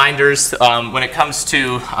just reminders when it comes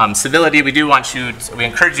to civility. We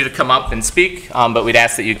encourage you to come up and speak, but we'd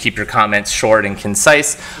ask that you keep your comments short and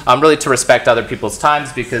concise, really to respect other people's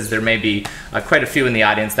times, because there may be quite a few in the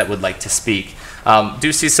audience that would like to speak.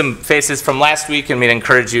 Do see some faces from last week, and we'd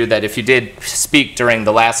encourage you that if you did speak during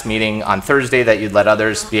the last meeting on Thursday, that you'd let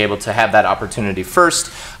others be able to have that opportunity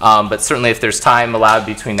first. But certainly if there's time allowed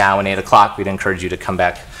between now and 8 o'clock, we'd encourage you to come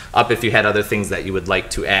back up if you had other things that you would like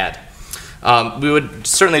to add. We would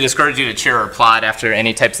certainly discourage you to cheer or applaud after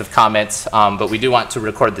any types of comments, but we do want to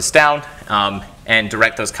record this down and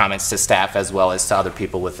direct those comments to staff as well as to other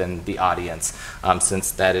people within the audience, since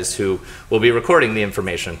that is who will be recording the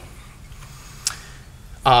information.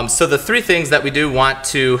 So the three things that we do want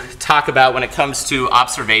to talk about when it comes to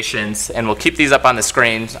observations, and we'll keep these up on the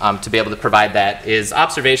screen to be able to provide that, is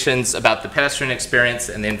observations about the pedestrian experience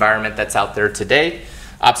and the environment that's out there today,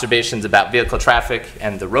 observations about vehicle traffic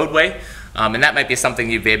and the roadway, and that might be something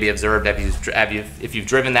you've maybe observed if you've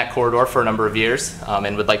driven that corridor for a number of years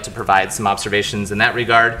and would like to provide some observations in that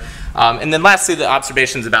regard. And then lastly, the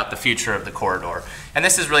observations about the future of the corridor. And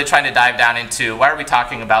this is really trying to dive down into why are we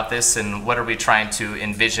talking about this and what are we trying to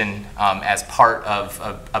envision as part of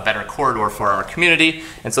a better corridor for our community.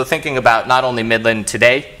 And so thinking about not only Midland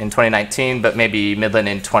today in 2019, but maybe Midland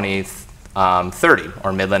in 2030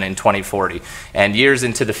 or Midland in 2040 and years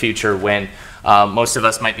into the future when most of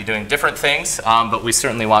us might be doing different things, but we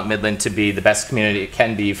certainly want Midland to be the best community it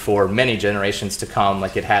can be for many generations to come,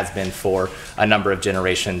 like it has been for a number of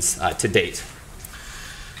generations to date.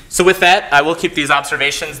 So with that, I will keep these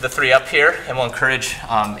observations, the three up here, and we'll encourage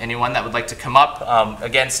anyone that would like to come up.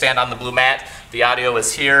 Again, stand on the blue mat. The audio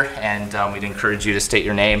is here, and we'd encourage you to state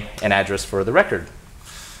your name and address for the record.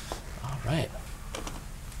 All right.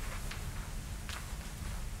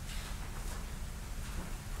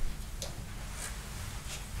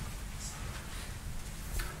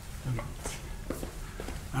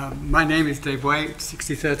 My name is Dave Waite,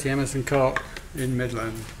 6030 Emerson Court in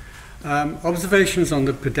Midland. Observations on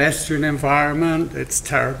the pedestrian environment, it's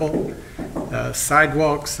terrible.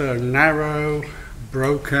 Sidewalks are narrow,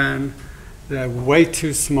 broken, they're way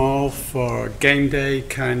too small for game day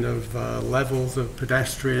kind of levels of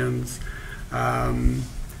pedestrians.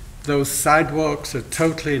 Those sidewalks are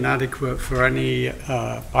totally inadequate for any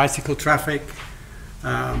bicycle traffic.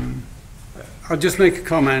 I'll just make a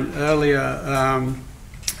comment earlier.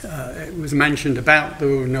 It was mentioned about there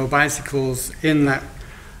were no bicycles in that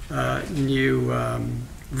new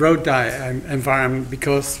road diet environment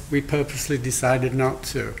because we purposely decided not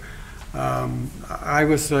to. I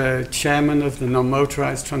was the chairman of the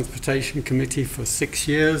Non-Motorized Transportation Committee for 6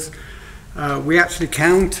 years. We actually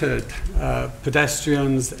counted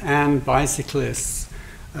pedestrians and bicyclists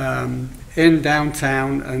in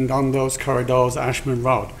downtown and on those corridors, Ashman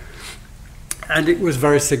Road. And it was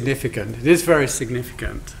very significant. It is very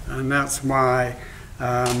significant, and that's why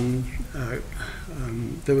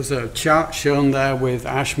there was a chart shown there with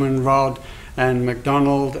Ashman Rod and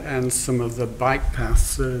McDonald and some of the bike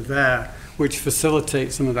paths that are there, which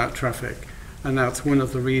facilitate some of that traffic, and that's one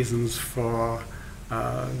of the reasons for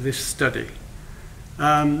this study.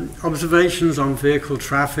 Observations on vehicle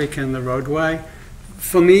traffic and the roadway.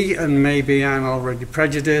 For me, and maybe I'm already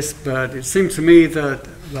prejudiced, but it seemed to me that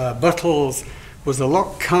Buttles was a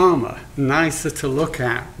lot calmer, nicer to look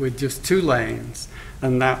at with just 2 lanes,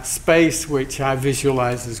 and that space which I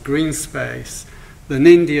visualize as green space, than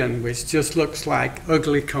Indian, which just looks like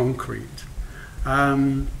ugly concrete.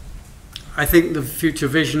 I think the future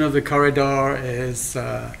vision of the corridor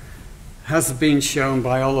has been shown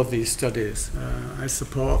by all of these studies. I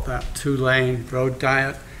support that 2-lane road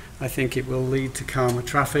diet. I think it will lead to calmer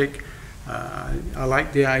traffic. I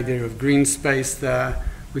like the idea of green space there.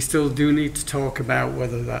 We still do need to talk about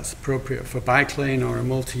whether that's appropriate for bike lane or a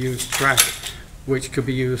multi-use track. which could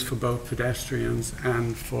be used for both pedestrians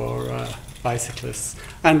and for bicyclists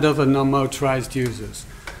and other non-motorized users.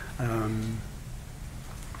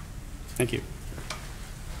 Thank you.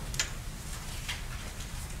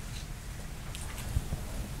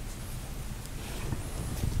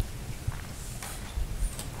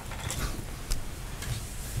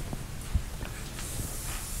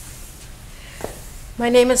 My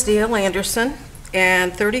name is Dale Anderson,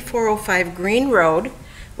 and 3405 Green Road,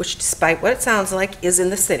 which despite what it sounds like, is in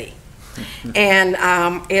the city. And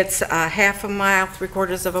it's half a mile,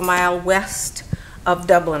 3/4 of a mile west of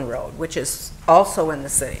Dublin Road, which is also in the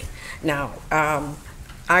city. Now,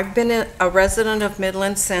 I've been a resident of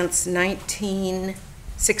Midland since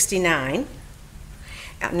 1969,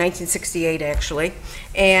 1968 actually,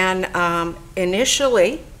 and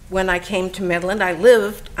initially, when I came to Midland, I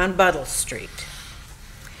lived on Buttles Street.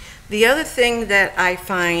 The other thing that I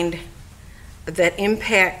find that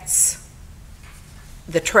impacts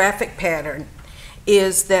the traffic pattern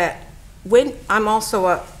is that when I'm also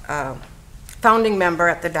a founding member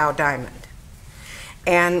at the Dow Diamond,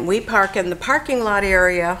 and we park in the parking lot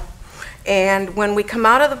area, and when we come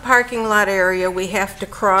out of the parking lot area, we have to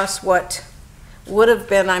cross what would have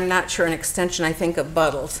been, I'm not sure, an extension, I think, of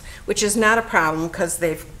Buttles, which is not a problem because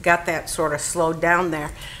they've got that sort of slowed down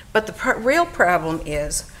there. But the real problem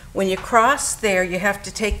is when you cross there, you have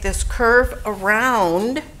to take this curve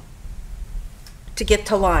around to get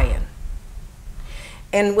to Lyon.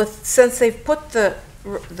 And since they've put the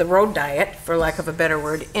road diet, for lack of a better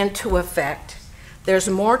word, into effect, there's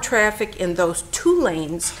more traffic in those two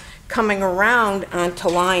lanes coming around onto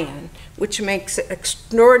Lyon, which makes it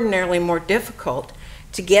extraordinarily more difficult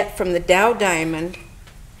to get from the Dow Diamond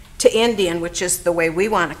to Indian, which is the way we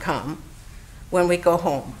want to come when we go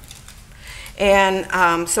home. And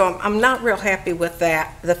so I'm not real happy with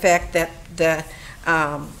that, the fact that the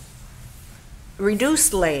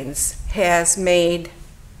reduced lanes has made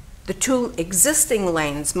the two existing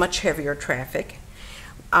lanes much heavier traffic.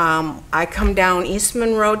 I come down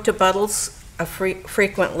Eastman Road to Buttles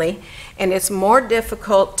frequently, and it's more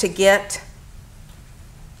difficult to get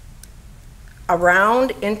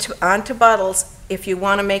around onto Buttles if you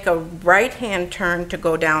want to make a right-hand turn to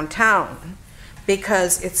go downtown,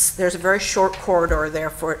 because there's a very short corridor there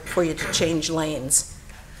for you to change lanes.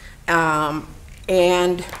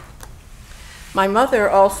 And my mother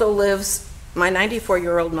also lives, my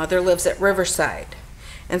 94-year-old mother lives at Riverside.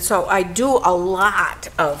 And so I do a lot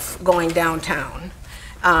of going downtown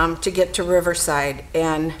to get to Riverside.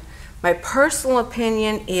 And my personal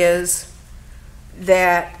opinion is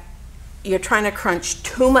that you're trying to crunch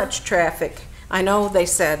too much traffic. I know they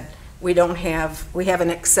said we have an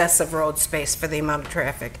excessive road space for the amount of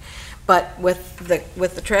traffic. But with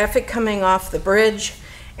the traffic coming off the bridge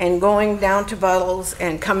and going down to Buttles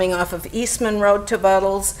and coming off of Eastman Road to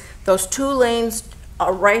Buttles, those two lanes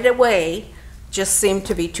right away just seem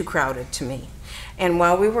to be too crowded to me. And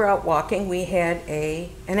while we were out walking, we had an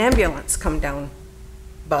ambulance come down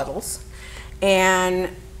Buttles.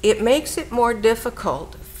 And it makes it more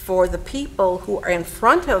difficult for the people who are in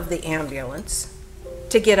front of the ambulance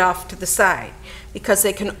to get off to the side, because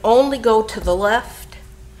they can only go to the left.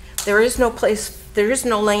 There is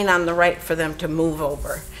no lane on the right for them to move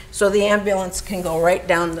over. So the ambulance can go right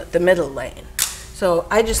down the middle lane. So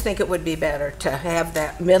I just think it would be better to have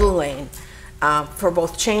that middle lane for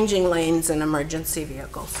both changing lanes and emergency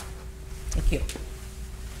vehicles. Thank you.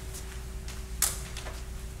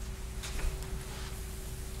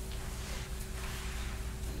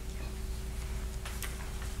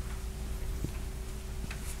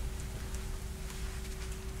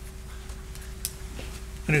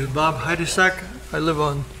 My name is Bob Heidesack. I live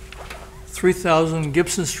on 3000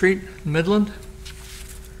 Gibson Street, Midland.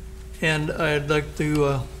 And I'd like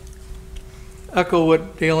to echo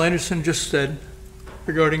what Dale Anderson just said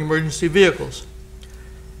regarding emergency vehicles.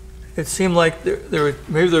 It seemed like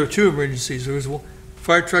maybe there were two emergencies. There was a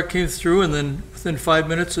fire truck came through, and then within 5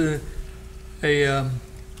 minutes, an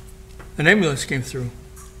ambulance came through.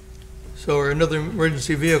 Or another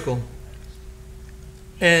emergency vehicle.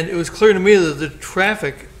 And it was clear to me that the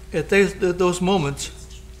traffic at those moments,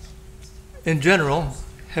 in general,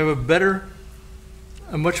 have a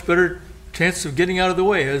much better chance of getting out of the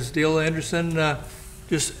way, as Dale Anderson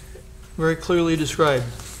just very clearly described.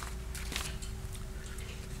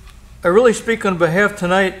 I really speak on behalf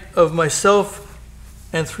tonight of myself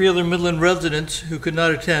and 3 other Midland residents who could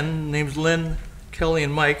not attend, names Lynn, Kelly,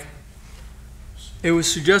 and Mike. It was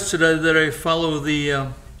suggested that I follow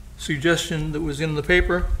the suggestion that was in the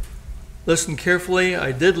paper. Listen carefully.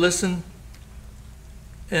 I did listen,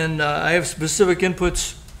 and I have specific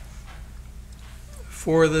inputs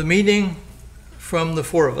for the meeting, from the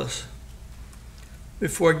four of us.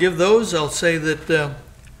 Before I give those, I'll say that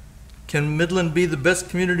can Midland be the best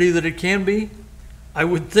community that it can be? I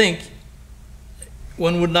would think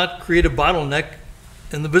one would not create a bottleneck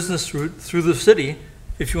in the business route through the city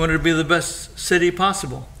if you wanted to be the best city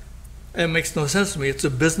possible. It makes no sense to me. It's a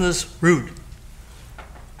business route.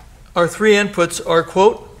 Our three inputs are,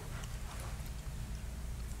 quote,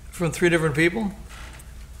 from three different people,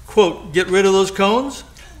 quote, get rid of those cones,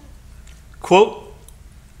 quote,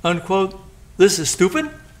 unquote, this is stupid,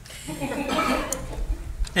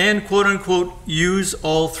 and quote, unquote, use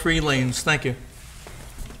all three lanes. Thank you.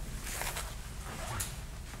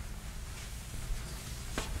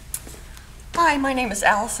 Hi, my name is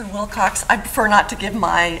Allison Wilcox. I prefer not to give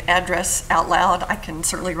my address out loud. I can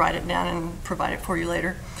certainly write it down and provide it for you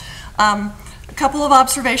later. A couple of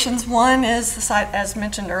observations. One is, as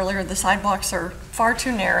mentioned earlier, the sidewalks are far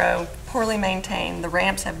too narrow, poorly maintained. The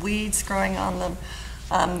ramps have weeds growing on them.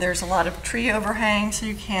 There's a lot of tree overhang, so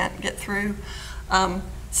you can't get through.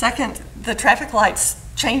 Second, the traffic lights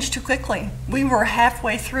change too quickly. We were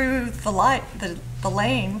halfway through the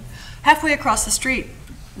lane, halfway across the street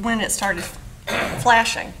when it started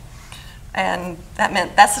flashing. And that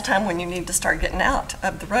meant that's the time when you need to start getting out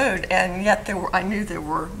of the road. And yet I knew there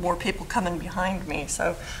were more people coming behind me.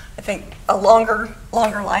 So I think a longer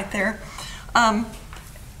light there.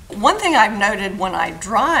 One thing I've noted when I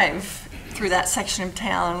drive through that section of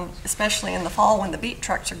town, especially in the fall when the beat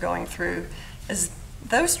trucks are going through, is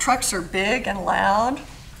those trucks are big and loud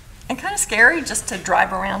and kind of scary just to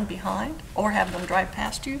drive around behind or have them drive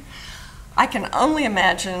past you. I can only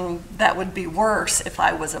imagine that would be worse if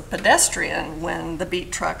I was a pedestrian when the beat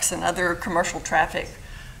trucks and other commercial traffic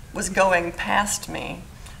was going past me,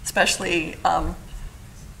 especially on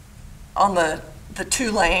the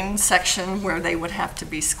two-lane section where they would have to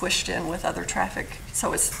be squished in with other traffic.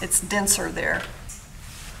 So it's denser there.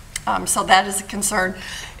 So that is a concern.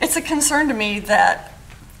 It's a concern to me that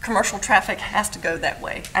commercial traffic has to go that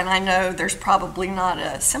way. And I know there's probably not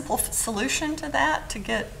a simple solution to that, to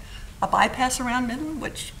get a bypass around Midland,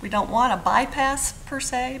 which we don't want a bypass per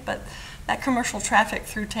se, but that commercial traffic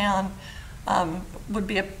through town would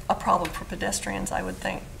be a problem for pedestrians, I would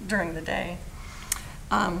think, during the day.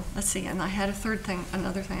 Let's see, and I had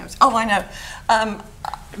another thing I know.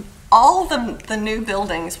 All the new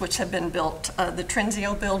buildings which have been built, the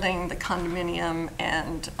Trenzio building, the condominium,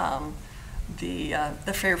 and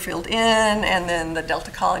the Fairfield Inn, and then the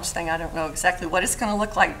Delta College thing. I don't know exactly what it's going to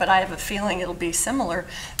look like, but I have a feeling it'll be similar.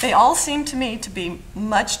 They all seem to me to be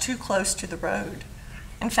much too close to the road.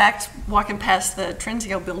 In fact, walking past the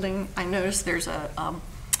Trenzio building, I noticed there's a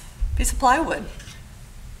piece of plywood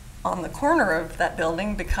on the corner of that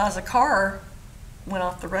building because a car went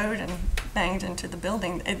off the road and banged into the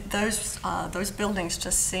building. Those buildings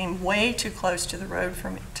just seem way too close to the road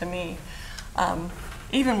to me.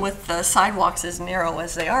 Even with the sidewalks as narrow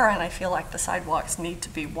as they are, and I feel like the sidewalks need to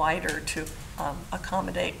be wider to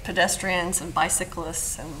accommodate pedestrians and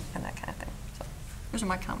bicyclists and that kind of thing. So those are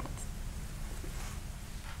my comments.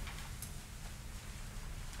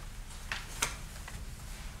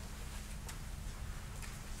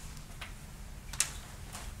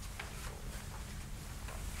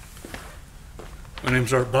 My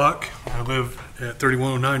name's Art Bach. I live at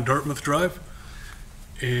 3109 Dartmouth Drive,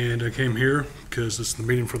 and I came here because this is the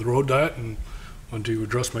meeting for the road diet and wanted to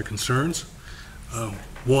address my concerns.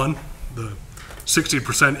 One, the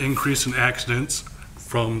 60% increase in accidents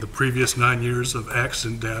from the previous 9 years of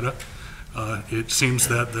accident data. It seems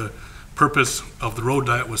that the purpose of the road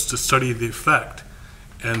diet was to study the effect,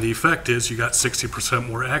 and the effect is you got 60%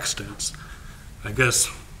 more accidents. I guess,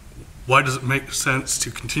 why does it make sense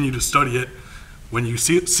to continue to study it when you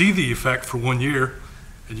see the effect for 1 year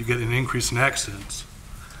and you get an increase in accidents?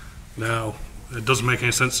 Now, it doesn't make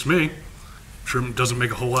any sense to me. I'm sure it doesn't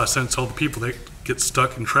make a whole lot of sense to all the people that get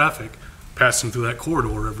stuck in traffic passing through that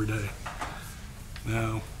corridor every day.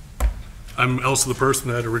 Now, I'm also the person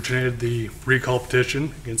that originated the recall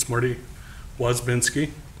petition against Marty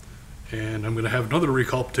Wozbinski, and I'm going to have another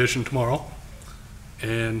recall petition tomorrow,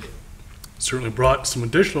 and certainly brought some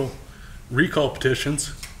additional recall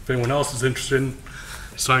petitions if anyone else is interested in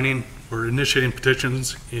signing or initiating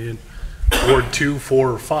petitions in Ward 2,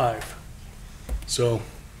 4, or 5. So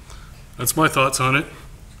that's my thoughts on it.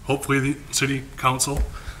 Hopefully the city council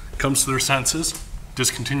comes to their senses,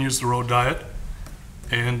 discontinues the road diet,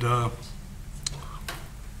 and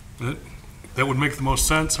that would make the most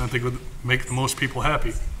sense. I think it would make the most people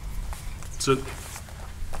happy. That's it.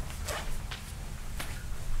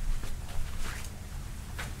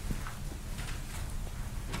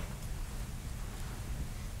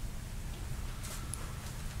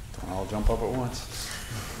 I'll jump up at once.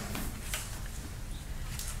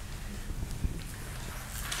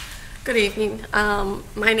 Good evening.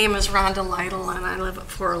 My name is Rhonda Lytle, and I live at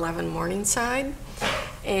 411 Morningside.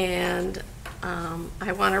 And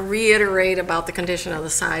I want to reiterate about the condition of the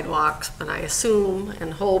sidewalks, but I assume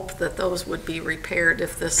and hope that those would be repaired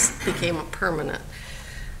if this became a permanent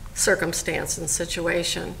circumstance and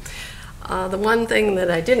situation. The one thing that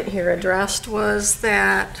I didn't hear addressed was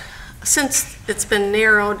that since it's been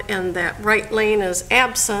narrowed and that right lane is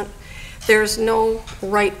absent, there's no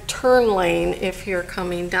right turn lane if you're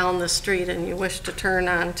coming down the street and you wish to turn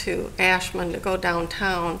onto Ashland to go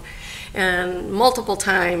downtown. And multiple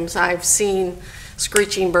times I've seen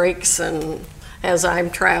screeching brakes and as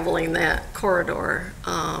I'm traveling that corridor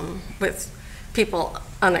with people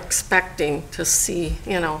unexpecting to see,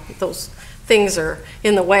 you know, those things are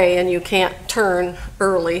in the way and you can't turn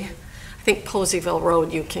early. I think Poseyville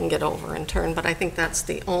Road you can get over and turn, but I think that's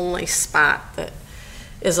the only spot that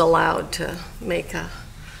is allowed to make a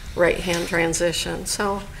right-hand transition.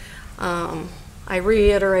 So I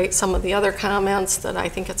reiterate some of the other comments that I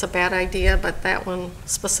think it's a bad idea, but that one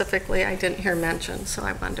specifically I didn't hear mentioned, so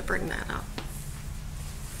I wanted to bring that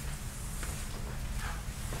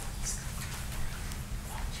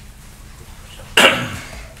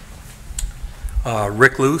up.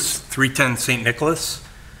 Rick Luce, 310 St. Nicholas.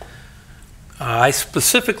 I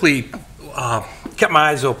specifically kept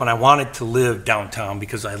my eyes open. I wanted to live downtown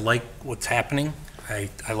because I like what's happening. I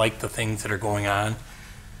like the things that are going on.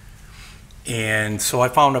 And so I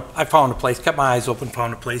found a place, kept my eyes open,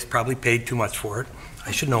 found a place, probably paid too much for it.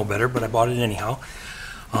 I should know better, but I bought it anyhow,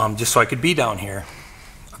 just so I could be down here.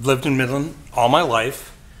 I've lived in Midland all my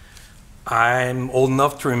life. I'm old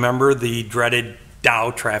enough to remember the dreaded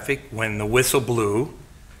Dow traffic when the whistle blew.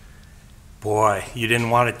 Boy, you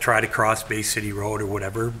didn't want to try to cross Bay City Road or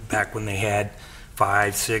whatever back when they had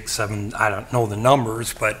 5, 6, 7, I don't know the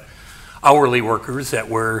numbers, but hourly workers that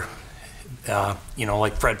were, you know,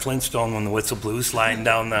 like Fred Flintstone when the whistle blew, sliding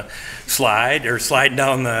down the slide or sliding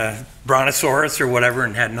down the Brontosaurus or whatever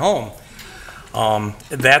and heading home.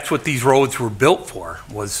 That's what these roads were built for,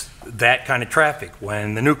 was that kind of traffic.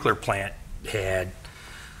 When the nuclear plant had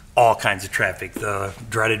all kinds of traffic, the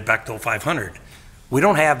dreaded Bechtel 500. We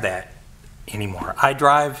don't have that anymore. I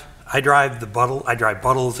drive Buttles,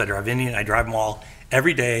 I drive Indian, I drive them all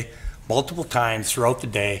every day, multiple times throughout the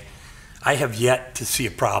day. I have yet to see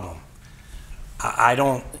a problem.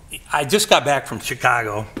 I just got back from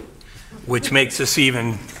Chicago, which makes this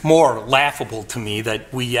even more laughable to me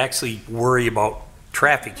that we actually worry about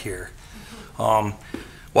traffic here. While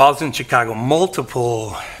I was in Chicago,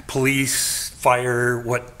 multiple police, fire,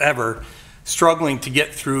 whatever, struggling to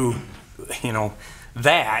get through, you know,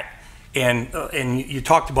 that. And you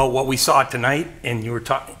talked about what we saw tonight, and you were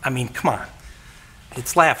talking, I mean, come on.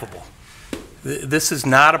 It's laughable. This is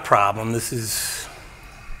not a problem. It's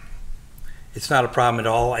not a problem at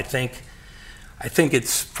all. I think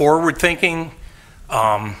it's forward thinking.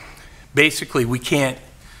 Basically, we can't,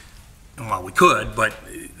 well, we could, but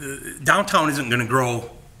downtown isn't going to grow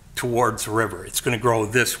towards the river. It's going to grow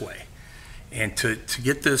this way. And to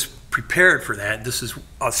get this prepared for that, this is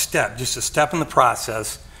a step, just a step in the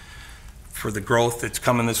process for the growth that's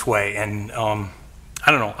coming this way. And I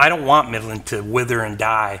don't know, I don't want Midland to wither and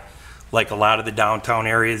die like a lot of the downtown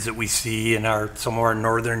areas that we see in some of our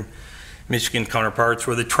northern Michigan counterparts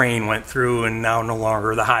where the train went through and now no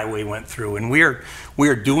longer the highway went through. And we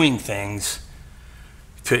are doing things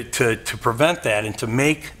to prevent that and to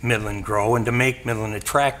make Midland grow and to make Midland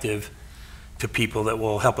attractive to people that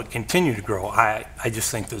will help it continue to grow. I just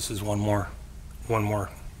think this is one more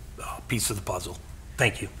piece of the puzzle.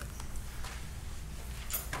 Thank you.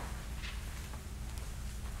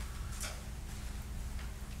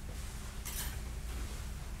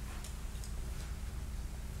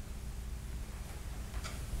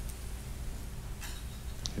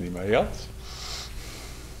 Anybody else?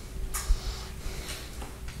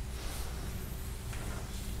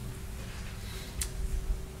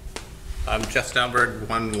 I'm Jeff Downberg,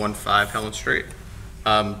 115 Helen Street.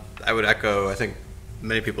 I would echo, I think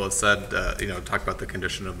many people have said, talk about the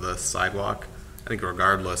condition of the sidewalk. I think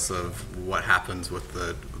regardless of what happens with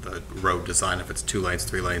the road design, if it's 2 lanes,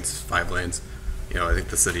 3 lanes, 5 lanes, I think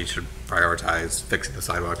the city should prioritize fixing the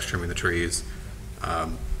sidewalks, trimming the trees,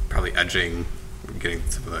 probably edging, getting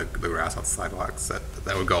some of the grass off the sidewalks.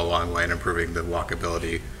 That would go a long way in improving the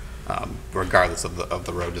walkability, regardless of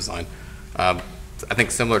the road design. I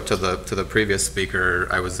think similar to the previous speaker,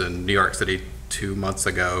 I was in New York City 2 months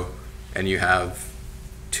ago, and you have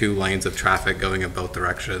 2 lanes of traffic going in both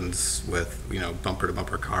directions with bumper to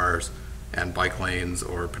bumper cars and bike lanes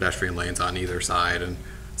or pedestrian lanes on either side, and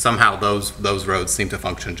somehow those roads seem to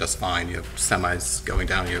function just fine. You have semis going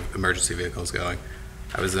down, you have emergency vehicles going.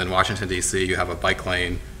 I was in Washington, D.C., you have a bike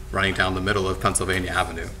lane running down the middle of Pennsylvania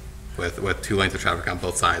Avenue with 2 lanes of traffic on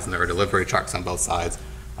both sides, and there are delivery trucks on both sides.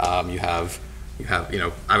 You have,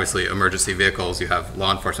 obviously emergency vehicles, you have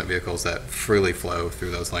law enforcement vehicles that freely flow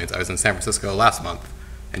through those lanes. I was in San Francisco last month,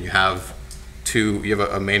 and you have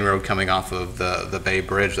a main road coming off of the Bay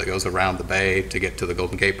Bridge that goes around the bay to get to the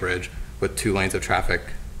Golden Gate Bridge with 2 lanes of traffic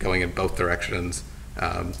going in both directions,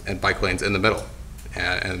 and bike lanes in the middle,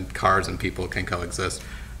 and cars and people can coexist.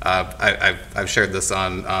 I've shared this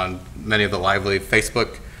on many of the lively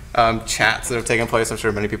Facebook chats that have taken place. I'm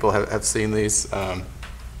sure many people have seen these. I'm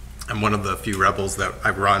one of the few rebels that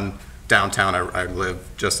I run downtown. I live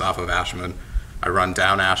just off of Ashman. I run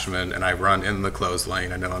down Ashman and I run in the closed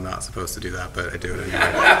lane. I know I'm not supposed to do that, but I do it anyway.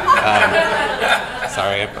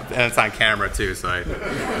 Sorry, and it's on camera too, so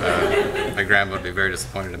my grandma would be very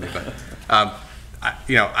disappointed in me. But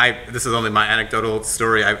this is only my anecdotal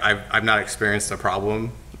story. I've not experienced a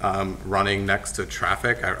problem running next to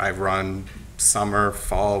traffic. I've run summer,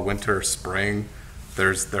 fall, winter, spring.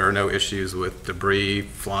 There are no issues with debris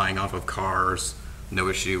flying off of cars. No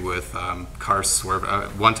issue with cars swerve.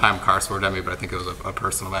 One time, car swerved at me, but I think it was a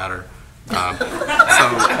personal matter.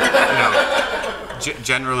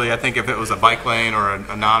 Generally, I think if it was a bike lane or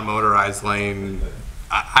a non-motorized lane,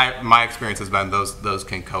 my experience has been those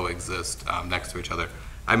can coexist next to each other.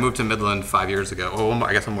 I moved to Midland 5 years ago. Oh,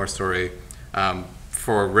 I guess one more story.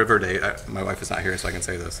 For River Day, my wife is not here, so I can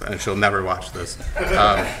say this, and she'll never watch this.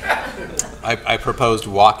 I proposed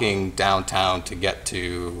walking downtown to get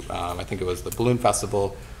to, I think it was the Balloon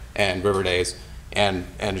Festival and River Days, and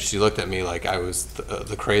she looked at me like I was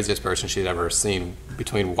the craziest person she'd ever seen,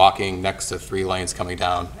 between walking next to 3 lanes coming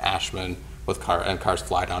down Ashman with cars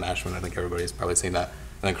fly down Ashman. I think everybody's probably seen that,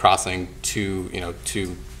 and then crossing two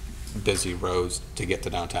busy roads to get to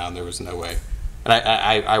downtown. There was no way. And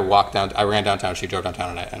I ran downtown, she drove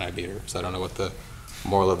downtown, and I beat her. So I don't know what the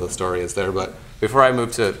moral of the story is there. But before I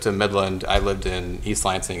moved to Midland, I lived in East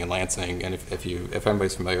Lansing and Lansing. And if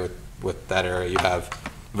anybody's familiar with that area, you have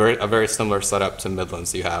a very similar setup to Midland.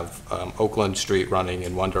 So you have Oakland Street running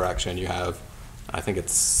in one direction. You have, I think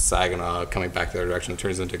it's Saginaw coming back the other direction. It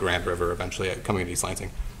turns into Grand River eventually coming to East Lansing.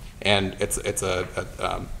 And it's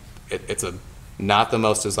not the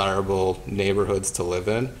most desirable neighborhoods to live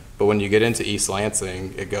in. But when you get into East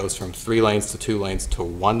Lansing, it goes from 3 lanes to 2 lanes to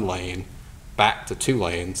 1 lane, back to 2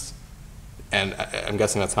 lanes, and I'm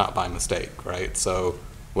guessing that's not by mistake, right? So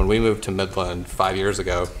when we moved to Midland 5 years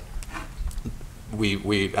ago,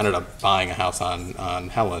 we ended up buying a house on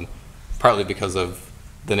Helen, partly because of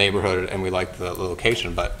the neighborhood and we liked the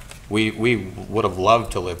location, but we would have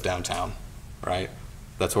loved to live downtown, right?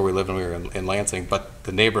 That's where we lived when we were in Lansing, but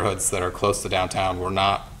the neighborhoods that are close to downtown were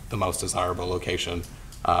not the most desirable location.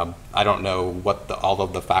 I don't know what all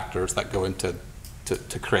of the factors that go into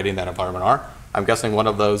creating that environment are. I'm guessing one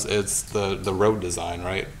of those is the road design,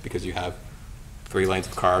 right? Because you have 3 lanes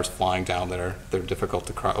of cars flying down there. They're difficult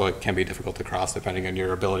to cross. Well, it can be difficult to cross depending on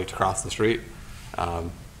your ability to cross the street.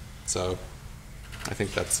 So I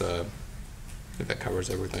think that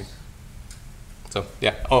covers everything. So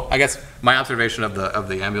yeah. Oh, I guess my observation of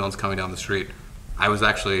the ambulance coming down the street. I was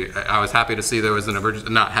happy to see there was an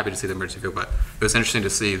emergency, not happy to see the emergency vehicle, but it was interesting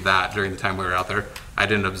to see that during the time we were out there. It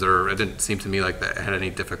didn't seem to me like that it had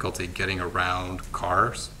any difficulty getting around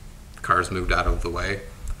cars. Cars moved out of the way.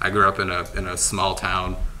 I grew up in a small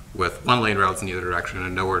town with 1 lane roads in either direction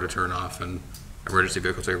and nowhere to turn off, and emergency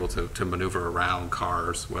vehicles are able to maneuver around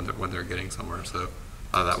cars when they're getting somewhere. So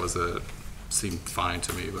that seemed fine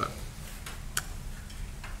to me, but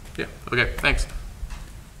yeah, okay, thanks.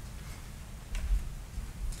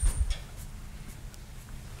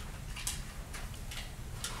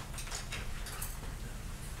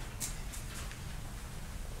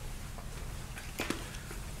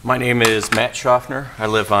 My name is Matt Schaffner. I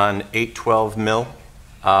live on 812 Mill.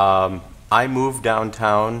 I moved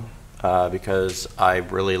downtown because I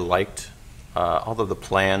really liked all of the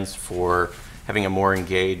plans for having a more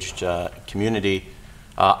engaged community.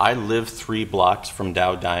 I live 3 blocks from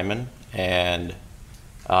Dow Diamond, and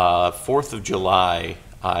 4th of July,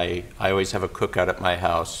 I always have a cookout at my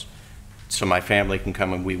house so my family can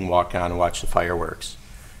come and we can walk down and watch the fireworks.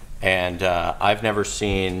 And I've never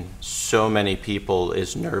seen so many people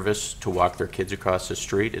as nervous to walk their kids across the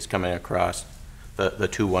street as coming across the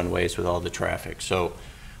 2 one-ways with all the traffic. So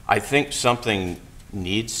I think something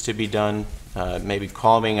needs to be done, maybe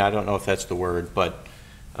calming, I don't know if that's the word, but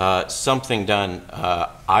something done.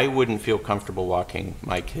 I wouldn't feel comfortable walking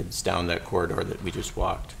my kids down that corridor that we just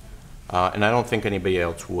walked. And I don't think anybody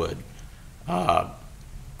else would.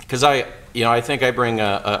 Because I think I bring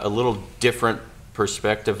a little different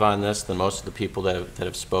perspective on this than most of the people that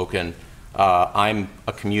have spoken. I'm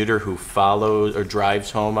a commuter who follows or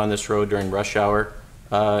drives home on this road during rush hour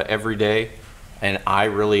every day, and I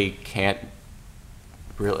really can't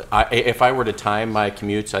if I were to time my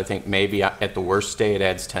commutes, I think maybe at the worst day it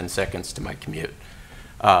adds 10 seconds to my commute.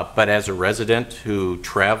 But as a resident who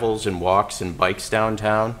travels and walks and bikes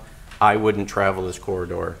downtown, I wouldn't travel this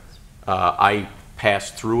corridor. I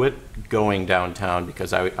pass through it going downtown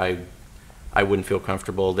because I wouldn't feel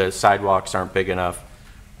comfortable. The sidewalks aren't big enough.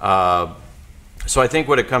 So I think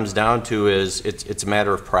what it comes down to is it's a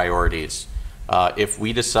matter of priorities. If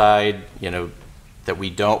we decide, that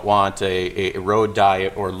we don't want a road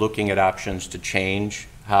diet or looking at options to change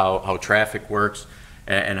how traffic works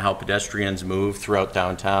and how pedestrians move throughout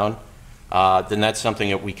downtown, then that's something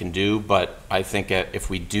that we can do. But I think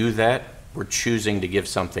if we do that, we're choosing to give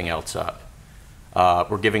something else up.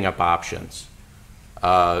 We're giving up options.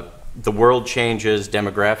 The world changes,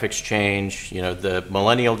 demographics change. The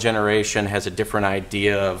millennial generation has a different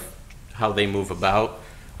idea of how they move about.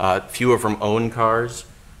 Few of them own cars.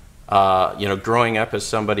 Growing up as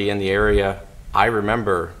somebody in the area, I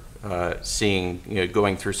remember seeing,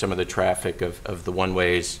 going through some of the traffic of the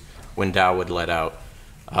one-ways when Dow would let out.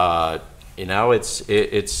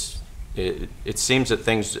 It seems that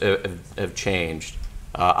things have changed.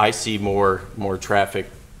 I see more traffic,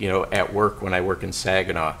 at work when I work in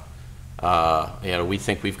Saginaw. We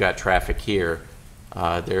think we've got traffic here.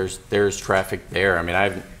 There's traffic there. I mean,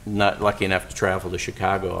 I'm not lucky enough to travel to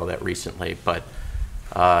Chicago all that recently, but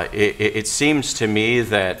it seems to me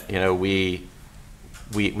that we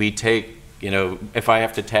take, if I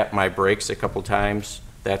have to tap my brakes a couple times,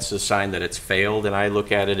 that's a sign that it's failed. And I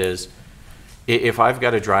look at it as, if I've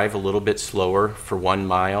got to drive a little bit slower for 1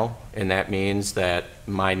 mile, and that means that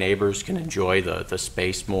my neighbors can enjoy the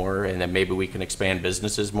space more, and then maybe we can expand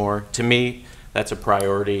businesses more, to me, that's a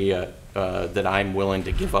priority that I'm willing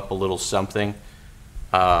to give up a little something.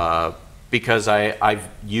 Because I've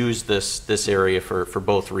used this area for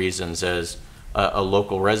both reasons, as a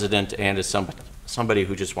local resident and as somebody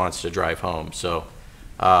who just wants to drive home. So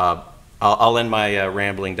I'll end my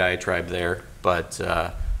rambling diatribe there, but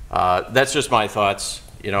that's just my thoughts.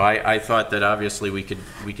 I thought that obviously we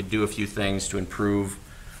could do a few things to improve.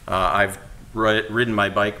 I've ridden my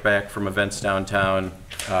bike back from events downtown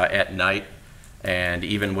at night. And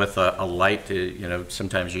even with a light,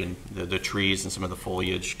 sometimes the trees and some of the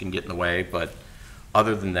foliage can get in the way. But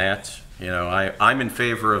other than that, I'm in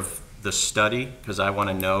favor of the study because I want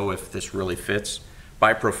to know if this really fits.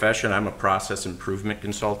 By profession, I'm a process improvement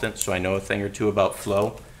consultant, so I know a thing or two about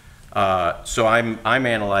flow. So I'm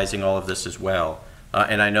analyzing all of this as well.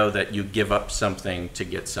 And I know that you give up something to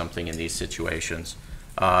get something in these situations.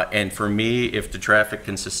 And for me, if the traffic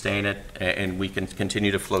can sustain it and we can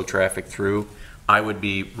continue to flow traffic through, I would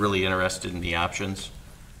be really interested in the options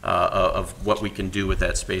of what we can do with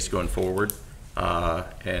that space going forward.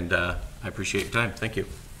 And I appreciate your time. Thank you.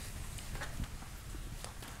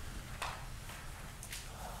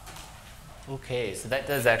 Okay, so that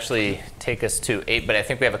does actually take us to 8, but I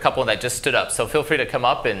think we have a couple that just stood up. So feel free to come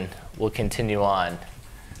up and we'll continue on.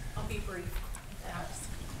 I'll be brief.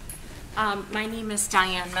 My name is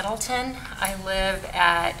Diane Middleton. I live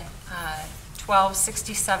at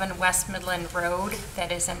 1267 West Midland Road,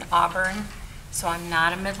 that is in Auburn, so I'm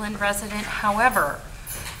not a Midland resident. However,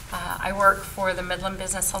 I work for the Midland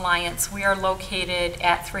Business Alliance. We are located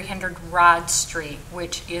at 300 Rod Street,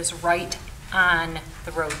 which is right on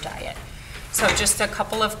the road diet. So just a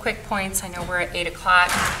couple of quick points. I know we're at 8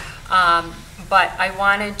 o'clock, but I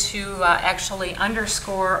wanted to actually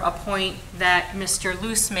underscore a point that Mr.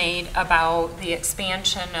 Luce made about the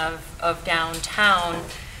expansion of downtown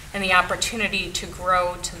and the opportunity to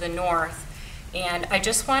grow to the north. And I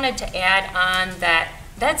just wanted to add on that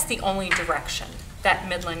that's the only direction that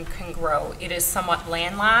Midland can grow. It is somewhat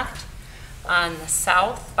landlocked on the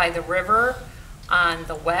south by the river, on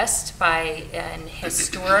the west by an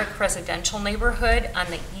historic residential neighborhood, on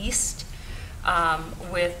the east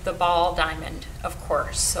with the Ball Diamond, of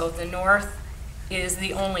course. So the north is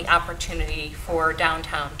the only opportunity for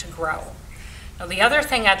downtown to grow. Now, the other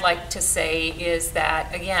thing I'd like to say is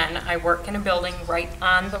that, again, I work in a building right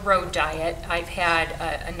on the road diet. I've had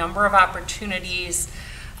a number of opportunities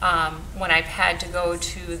when I've had to go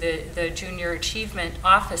to the junior achievement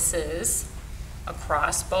offices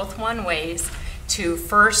across both one-ways to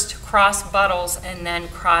first cross Buttles and then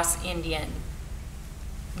cross Indian.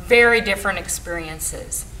 Very different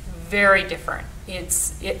experiences, very different.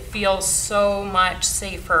 It feels so much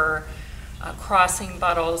safer crossing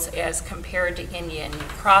Buttles as compared to Indian. You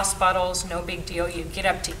cross Buttles, no big deal. You get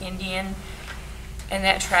up to Indian, and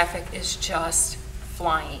that traffic is just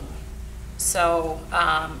flying. So,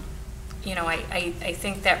 you know, I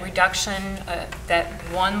think that reduction, that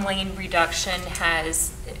one lane reduction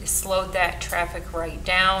has slowed that traffic right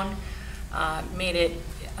down, made it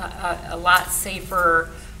a lot safer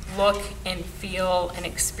look and feel and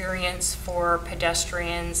experience for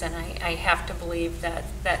pedestrians, and I have to believe that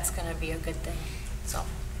that's going to be a good thing. So,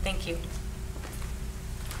 thank you.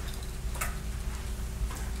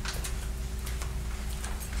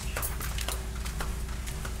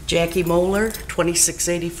 Jackie Moeller,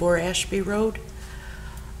 2684 Ashby Road.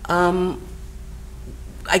 I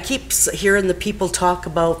keep hearing the people talk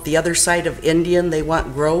about the other side of Indian, they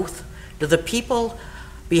want growth. Do the people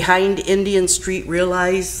behind Indian Street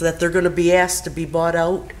realize that they're going to be asked to be bought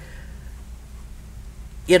out?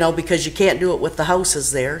 You know, because you can't do it with the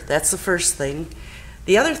houses there. That's the first thing.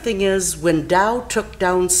 The other thing is, when Dow took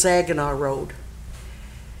down Saginaw Road,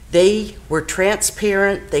 they were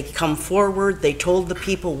transparent, they come forward, they told the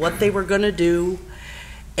people what they were going to do,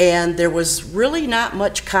 and there was really not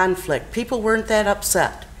much conflict. People weren't that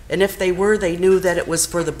upset, and if they were, they knew that it was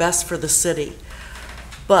for the best for the city.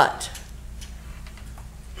 But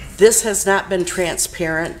this has not been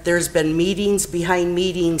transparent. There's been meetings behind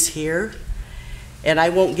meetings here, and I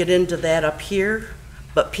won't get into that up here,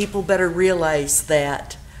 but people better realize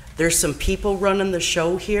that there's some people running the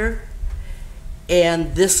show here,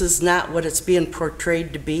 and this is not what it's being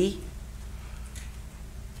portrayed to be.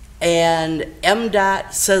 And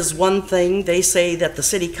MDOT says one thing, they say that the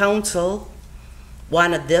city council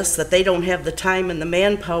wanted this, that they don't have the time and the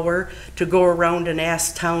manpower to go around and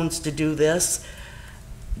ask towns to do this.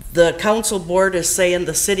 The council board is saying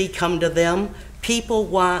the city come to them. People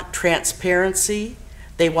want transparency,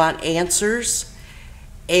 they want answers,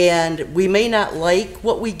 and we may not like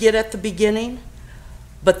what we get at the beginning,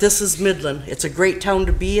 but this is Midland. It's a great town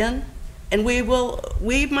to be in, and we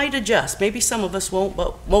might adjust. Maybe some of us won't,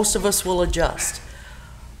 but most of us will adjust.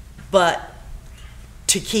 But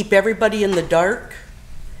to keep everybody in the dark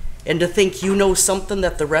and to think you know something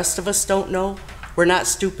that the rest of us don't know, we're not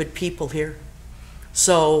stupid people here.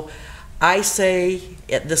 So I say,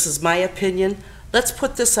 this is my opinion, let's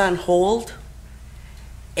put this on hold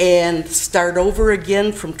and start over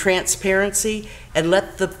again from transparency, and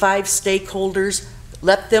let the 5 stakeholders,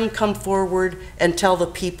 let them come forward and tell the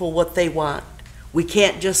people what they want. We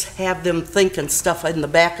can't just have them thinking stuff in the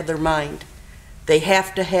back of their mind. They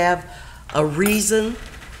have to have a reason,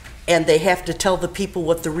 and they have to tell the people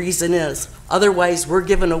what the reason is. Otherwise, we're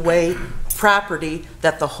giving away property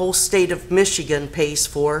that the whole state of Michigan pays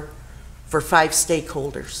for 5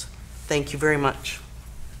 stakeholders. Thank you very much.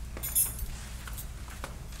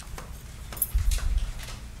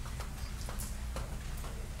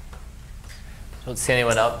 Don't see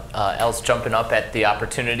anyone else jumping up at the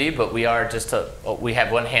opportunity, but we are we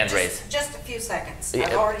have one hand raised. Just a few seconds.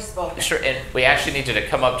 I've already spoken. Sure, and we actually need you to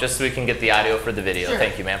come up just so we can get the audio for the video. Sure.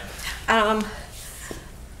 Thank you, ma'am. That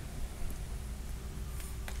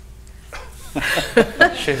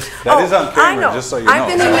is on camera, just so you know.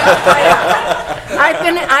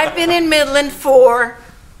 I've been in Midland for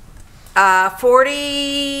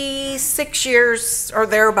 46 years or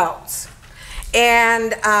thereabouts.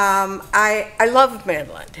 And I love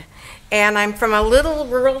Midland. And I'm from a little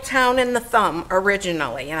rural town in the Thumb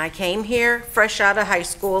originally. And I came here fresh out of high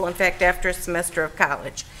school, in fact, after a semester of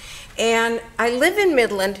college. And I live in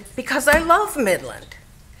Midland because I love Midland.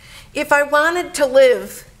 If I wanted to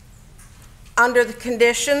live under the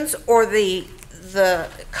conditions or the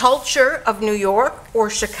culture of New York or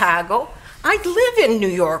Chicago, I'd live in New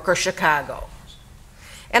York or Chicago.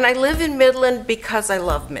 And I live in Midland because I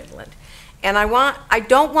love Midland. And I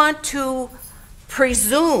don't want to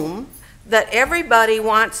presume that everybody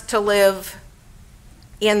wants to live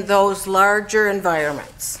in those larger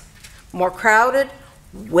environments. More crowded,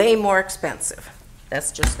 way more expensive.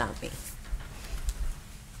 That's just not me.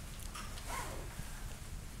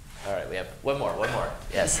 All right, we have one more.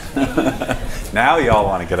 Yes. Now y'all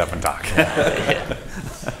want to get up and talk. Sorry.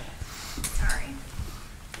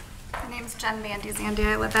 My name's Jen Bandy-Zandy.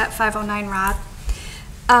 I live at 509 Rod.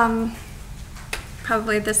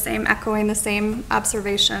 Probably echoing the same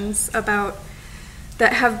observations that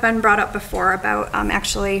have been brought up before about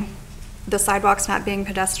actually the sidewalks not being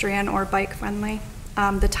pedestrian or bike friendly,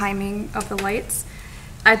 the timing of the lights.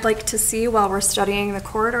 I'd like to see, while we're studying the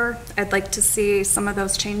corridor, I'd like to see some of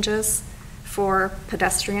those changes for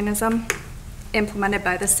pedestrianism implemented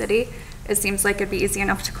by the city. It seems like it'd be easy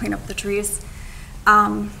enough to clean up the trees,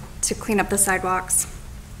 to clean up the sidewalks.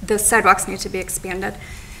 The sidewalks need to be expanded.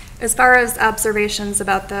 As far as observations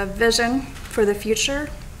about the vision for the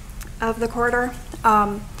future of the corridor,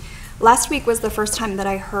 last week was the first time that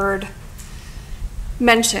I heard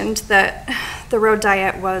mentioned that the road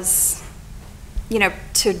diet was, you know,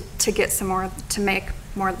 to get some more, to make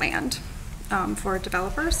more land for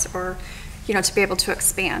developers, or, you know, to be able to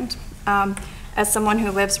expand. As someone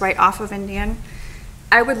who lives right off of Indian,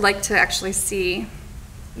 I would like to actually see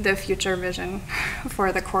the future vision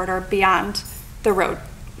for the corridor beyond the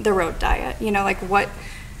road diet. You know, like, what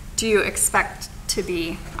do you expect to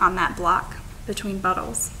be on that block between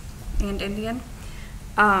Buttles and Indian?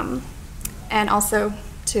 And also,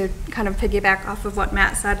 to kind of piggyback off of what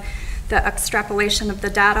Matt said, the extrapolation of the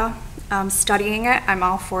data, studying it, I'm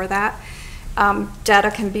all for that.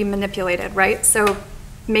 Data can be manipulated, right? So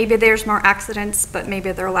maybe there's more accidents, but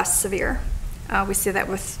maybe they're less severe. We see that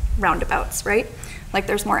with roundabouts, right? Like,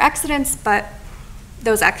 there's more accidents, but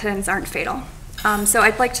those accidents aren't fatal. So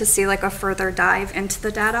I'd like to see like a further dive into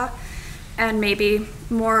the data, and maybe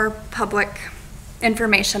more public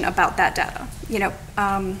information about that data. You know,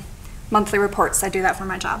 monthly reports, I do that for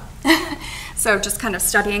my job. So just kind of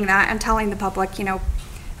studying that and telling the public, you know,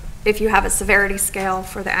 if you have a severity scale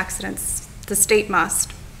for the accidents, the state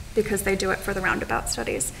must, because they do it for the roundabout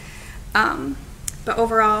studies. But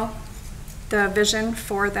overall, the vision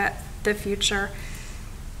for the future,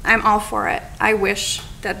 I'm all for it. I wish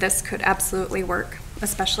that this could absolutely work,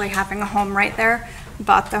 especially having a home right there.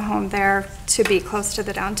 Bought the home there to be close to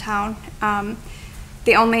the downtown.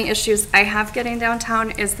 The only issues I have getting downtown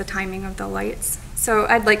is the timing of the lights. So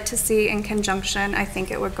I'd like to see, in conjunction, I think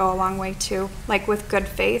it would go a long way too, like with good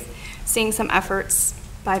faith, seeing some efforts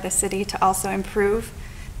by the city to also improve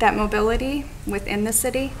that mobility within the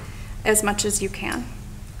city as much as you can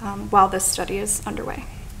while this study is underway.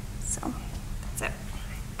 So that's it.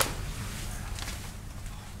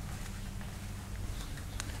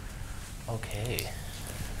 Okay.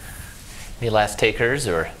 Any last takers,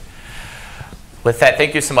 or? With that,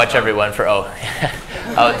 thank you so much, everyone, for, oh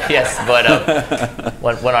yes, but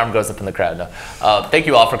one arm goes up in the crowd. No. Thank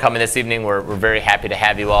you all for coming this evening. We're very happy to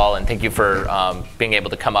have you all, and thank you for being able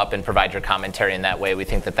to come up and provide your commentary in that way. We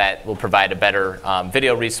think that that will provide a better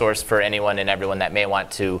video resource for anyone and everyone that may want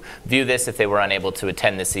to view this if they were unable to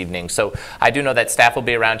attend this evening. So I do know that staff will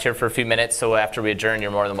be around here for a few minutes, so after we adjourn, you're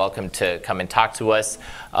more than welcome to come and talk to us.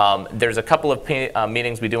 There's a couple of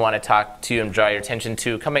meetings we do want to talk to you and draw your attention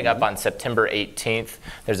to. Coming up on September 18th,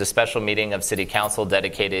 there's a special meeting of City Council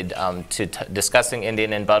dedicated to discussing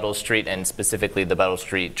Indian and Buttles Street, and specifically the Buttles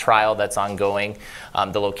Street trial that's ongoing.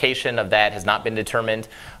 The location of that has not been determined,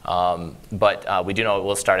 but we do know it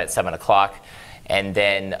will start at 7 o'clock. And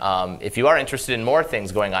then if you are interested in more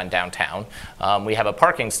things going on downtown, we have a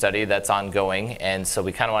parking study that's ongoing, and so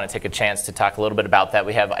we kind of want to take a chance to talk a little bit about that.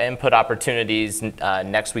 We have input opportunities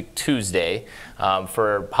next week, Tuesday,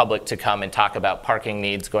 for public to come and talk about parking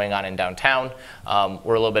needs going on in downtown.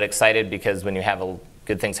 We're a little bit excited because when you have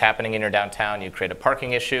good things happening in your downtown, you create a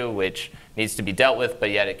parking issue, which needs to be dealt with, but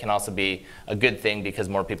yet it can also be a good thing because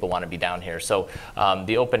more people want to be down here. So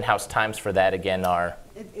the open house times for that, again, are...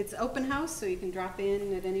 It's open house, so you can drop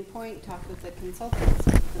in at any point, talk with the consultants,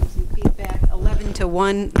 give them some feedback. 11 to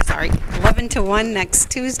 1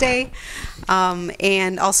 next Tuesday,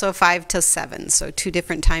 and also 5 to 7, so 2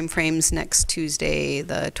 different time frames next Tuesday,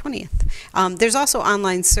 the 20th. There's also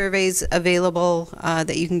online surveys available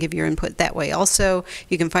that you can give your input that way. Also,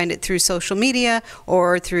 you can find it through social media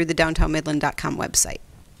or through the downtownmidland.com website.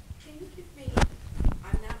 Can you give me,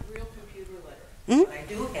 I'm not real computer literate, but I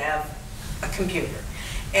do have a computer.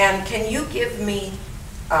 And can you give me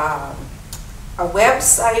a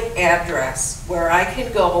website address where I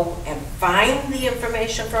can go and find the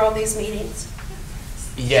information for all these meetings?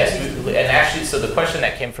 Yes, and actually, so the question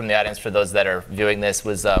that came from the audience for those that are viewing this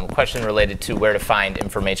was a question related to where to find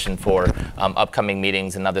information for upcoming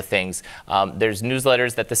meetings and other things. There's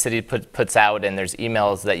newsletters that the city puts out, and there's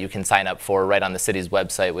emails that you can sign up for right on the city's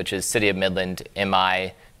website, which is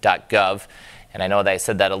cityofmidlandmi.gov. And I know that I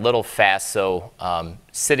said that a little fast, so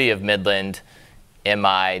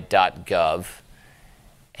cityofmidlandmi.gov.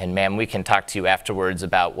 And ma'am, we can talk to you afterwards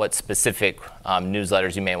about what specific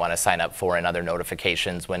newsletters you may want to sign up for and other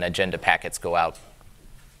notifications when agenda packets go out.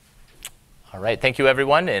 All right, thank you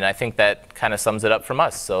everyone, and I think that kind of sums it up from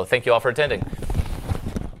us. So thank you all for attending.